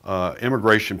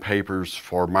immigration papers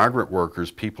for migrant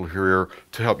workers, people here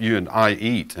to help you and I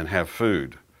eat and have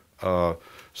food.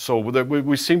 So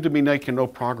we seem to be making no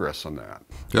progress on that.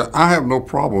 Yeah, I have no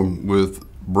problem with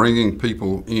bringing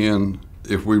people in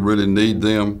if we really need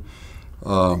them.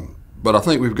 But I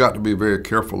think we've got to be very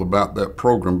careful about that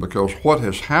program, because what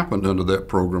has happened under that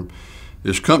program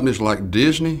is companies like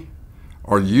Disney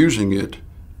are using it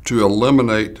to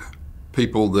eliminate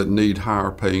people that need higher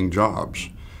paying jobs.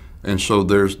 And so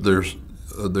there's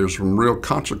some real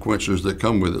consequences that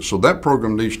come with it. So that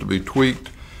program needs to be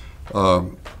tweaked.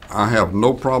 I have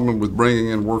no problem with bringing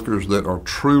in workers that are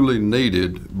truly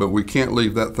needed, but we can't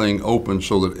leave that thing open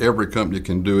so that every company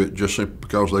can do it just simply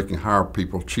because they can hire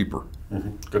people cheaper.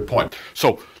 Mm-hmm. Good point.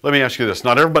 So let me ask you this.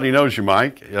 Not everybody knows you,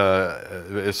 Mike,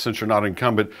 since you're not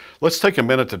incumbent. Let's take a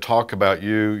minute to talk about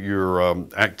you, your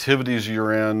activities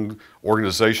you're in,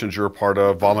 organizations you're a part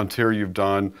of, volunteer you've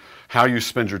done, how you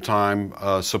spend your time,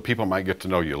 so people might get to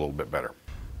know you a little bit better.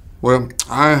 Well,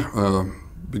 I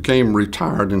became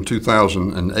retired in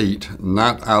 2008,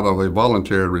 not out of a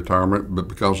voluntary retirement, but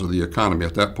because of the economy.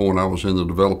 At that point, I was in the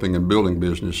developing and building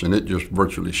business, and it just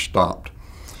virtually stopped.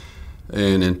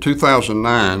 And in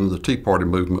 2009, the Tea Party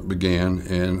movement began,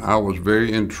 and I was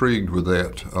very intrigued with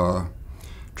that.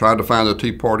 Tried to find a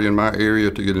Tea Party in my area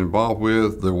to get involved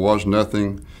with. There was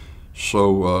nothing.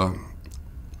 So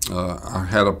I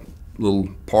had a little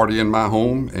party in my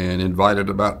home and invited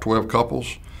about 12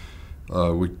 couples.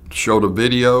 We showed a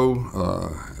video,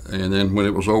 and then when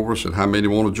it was over, said, how many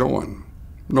want to join?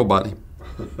 Nobody.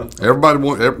 Everybody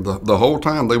wanted, the whole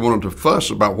time they wanted to fuss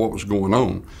about what was going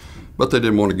on, but they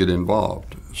didn't want to get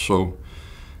involved. So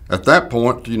at that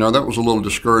point, you know, that was a little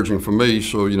discouraging for me.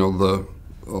 So, you know,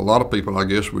 a lot of people, I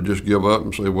guess, would just give up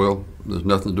and say, well, there's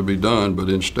nothing to be done. But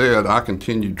instead, I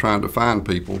continued trying to find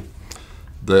people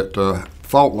that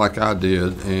thought like I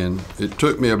did, and it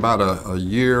took me about a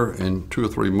year and 2 or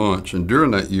 3 months. And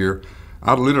during that year,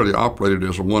 I literally operated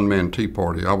as a one-man Tea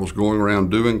Party. I was going around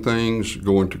doing things,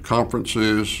 going to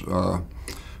conferences,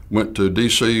 went to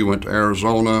D.C., went to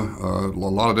Arizona, a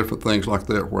lot of different things like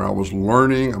that, where I was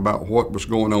learning about what was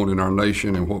going on in our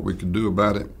nation and what we could do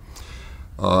about it.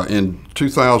 In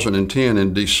 2010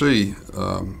 in D.C.,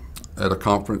 at a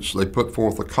conference, they put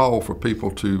forth a call for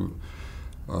people to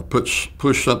push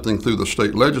something through the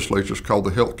state legislatures called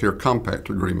the Health Care Compact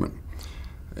Agreement.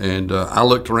 And I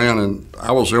looked around, and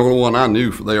I was the only one I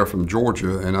knew there from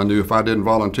Georgia, and I knew if I didn't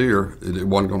volunteer, it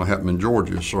wasn't going to happen in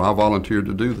Georgia, so I volunteered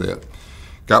to do that.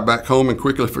 Got back home and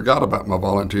quickly forgot about my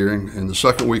volunteering, and the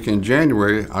second week in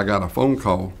January, I got a phone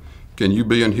call. Can you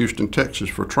be in Houston, Texas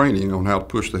for training on how to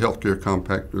push the Health Care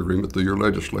Compact Agreement through your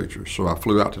legislature? So I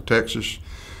flew out to Texas,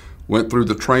 went through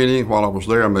the training. While I was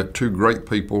there, I met 2 great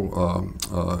people,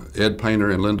 Ed Painter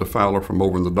and Linda Fowler from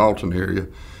over in the Dalton area.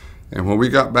 And when we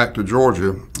got back to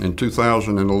Georgia in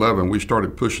 2011, we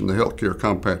started pushing the Health Care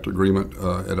Compact Agreement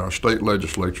at our state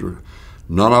legislature.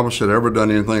 None of us had ever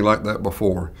done anything like that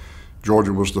before.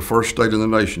 Georgia was the first state in the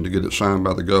nation to get it signed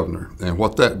by the governor. And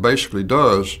what that basically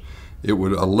does, it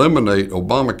would eliminate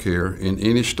Obamacare in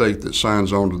any state that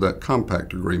signs on to that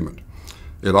compact agreement.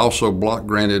 It also block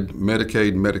granted Medicaid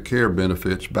and Medicare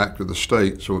benefits back to the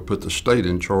state, so it put the state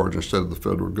in charge instead of the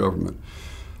federal government.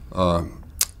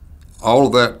 all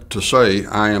of that to say,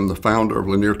 I am the founder of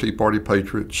Lanier Tea Party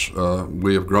Patriots.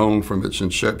 We have grown from its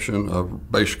inception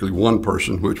of basically one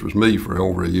person, which was me for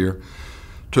over a year,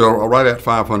 to right at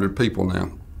 500 people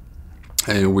now.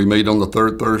 And we meet on the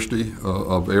third Thursday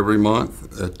of every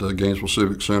month at the Gainesville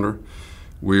Civic Center.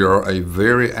 We are a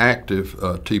very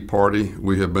active Tea Party.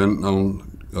 We have been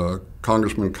on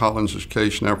Congressman Collins'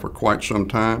 case now for quite some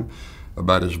time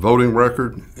about his voting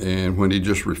record, and when he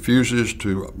just refuses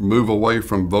to move away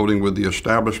from voting with the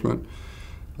establishment.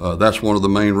 That's one of the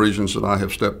main reasons that I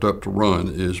have stepped up to run,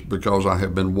 is because I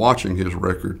have been watching his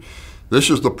record. This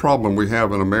is the problem we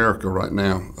have in America right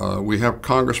now. We have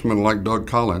congressmen like Doug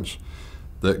Collins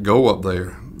that go up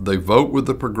there, they vote with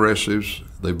the progressives,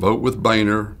 they vote with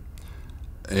Boehner,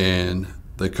 and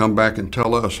they come back and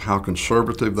tell us how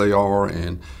conservative they are,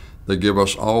 and they give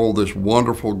us all this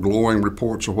wonderful, glowing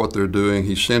reports of what they're doing.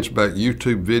 He sends back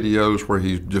YouTube videos where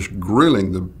he's just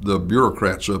grilling the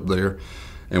bureaucrats up there,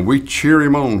 and we cheer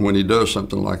him on when he does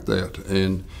something like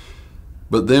that.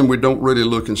 But then we don't really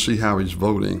look and see how he's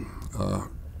voting.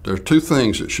 There are two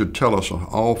things that should tell us an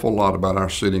awful lot about our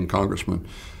sitting congressman.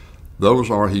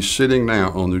 Those are, he's sitting now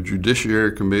on the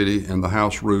Judiciary Committee and the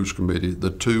House Rules Committee,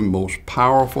 the two most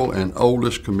powerful and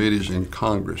oldest committees in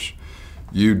Congress.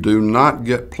 You do not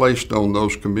get placed on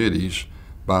those committees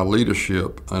by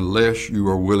leadership unless you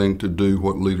are willing to do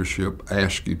what leadership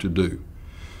asks you to do.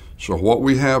 So what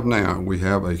we have now, we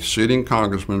have a sitting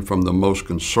congressman from the most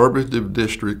conservative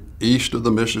district east of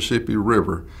the Mississippi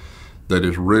River that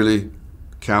is really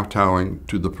kowtowing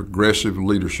to the progressive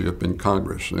leadership in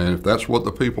Congress. And if that's what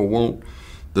the people want,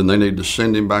 then they need to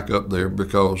send him back up there,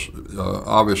 because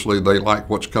obviously they like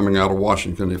what's coming out of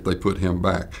Washington if they put him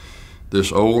back.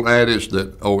 This old adage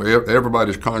that, oh,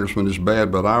 everybody's congressman is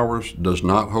bad but ours, does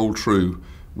not hold true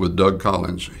with Doug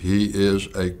Collins. He is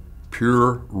a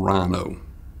pure rhino.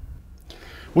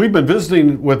 We've been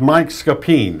visiting with Mike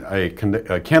Scupin, a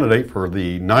candidate for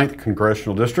the 9th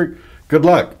Congressional District. Good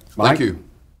luck, Mike. Thank you.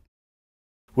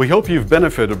 We hope you've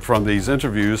benefited from these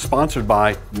interviews sponsored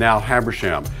by Now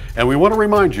Habersham. And we want to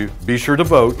remind you, be sure to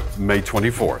vote May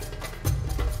 24th.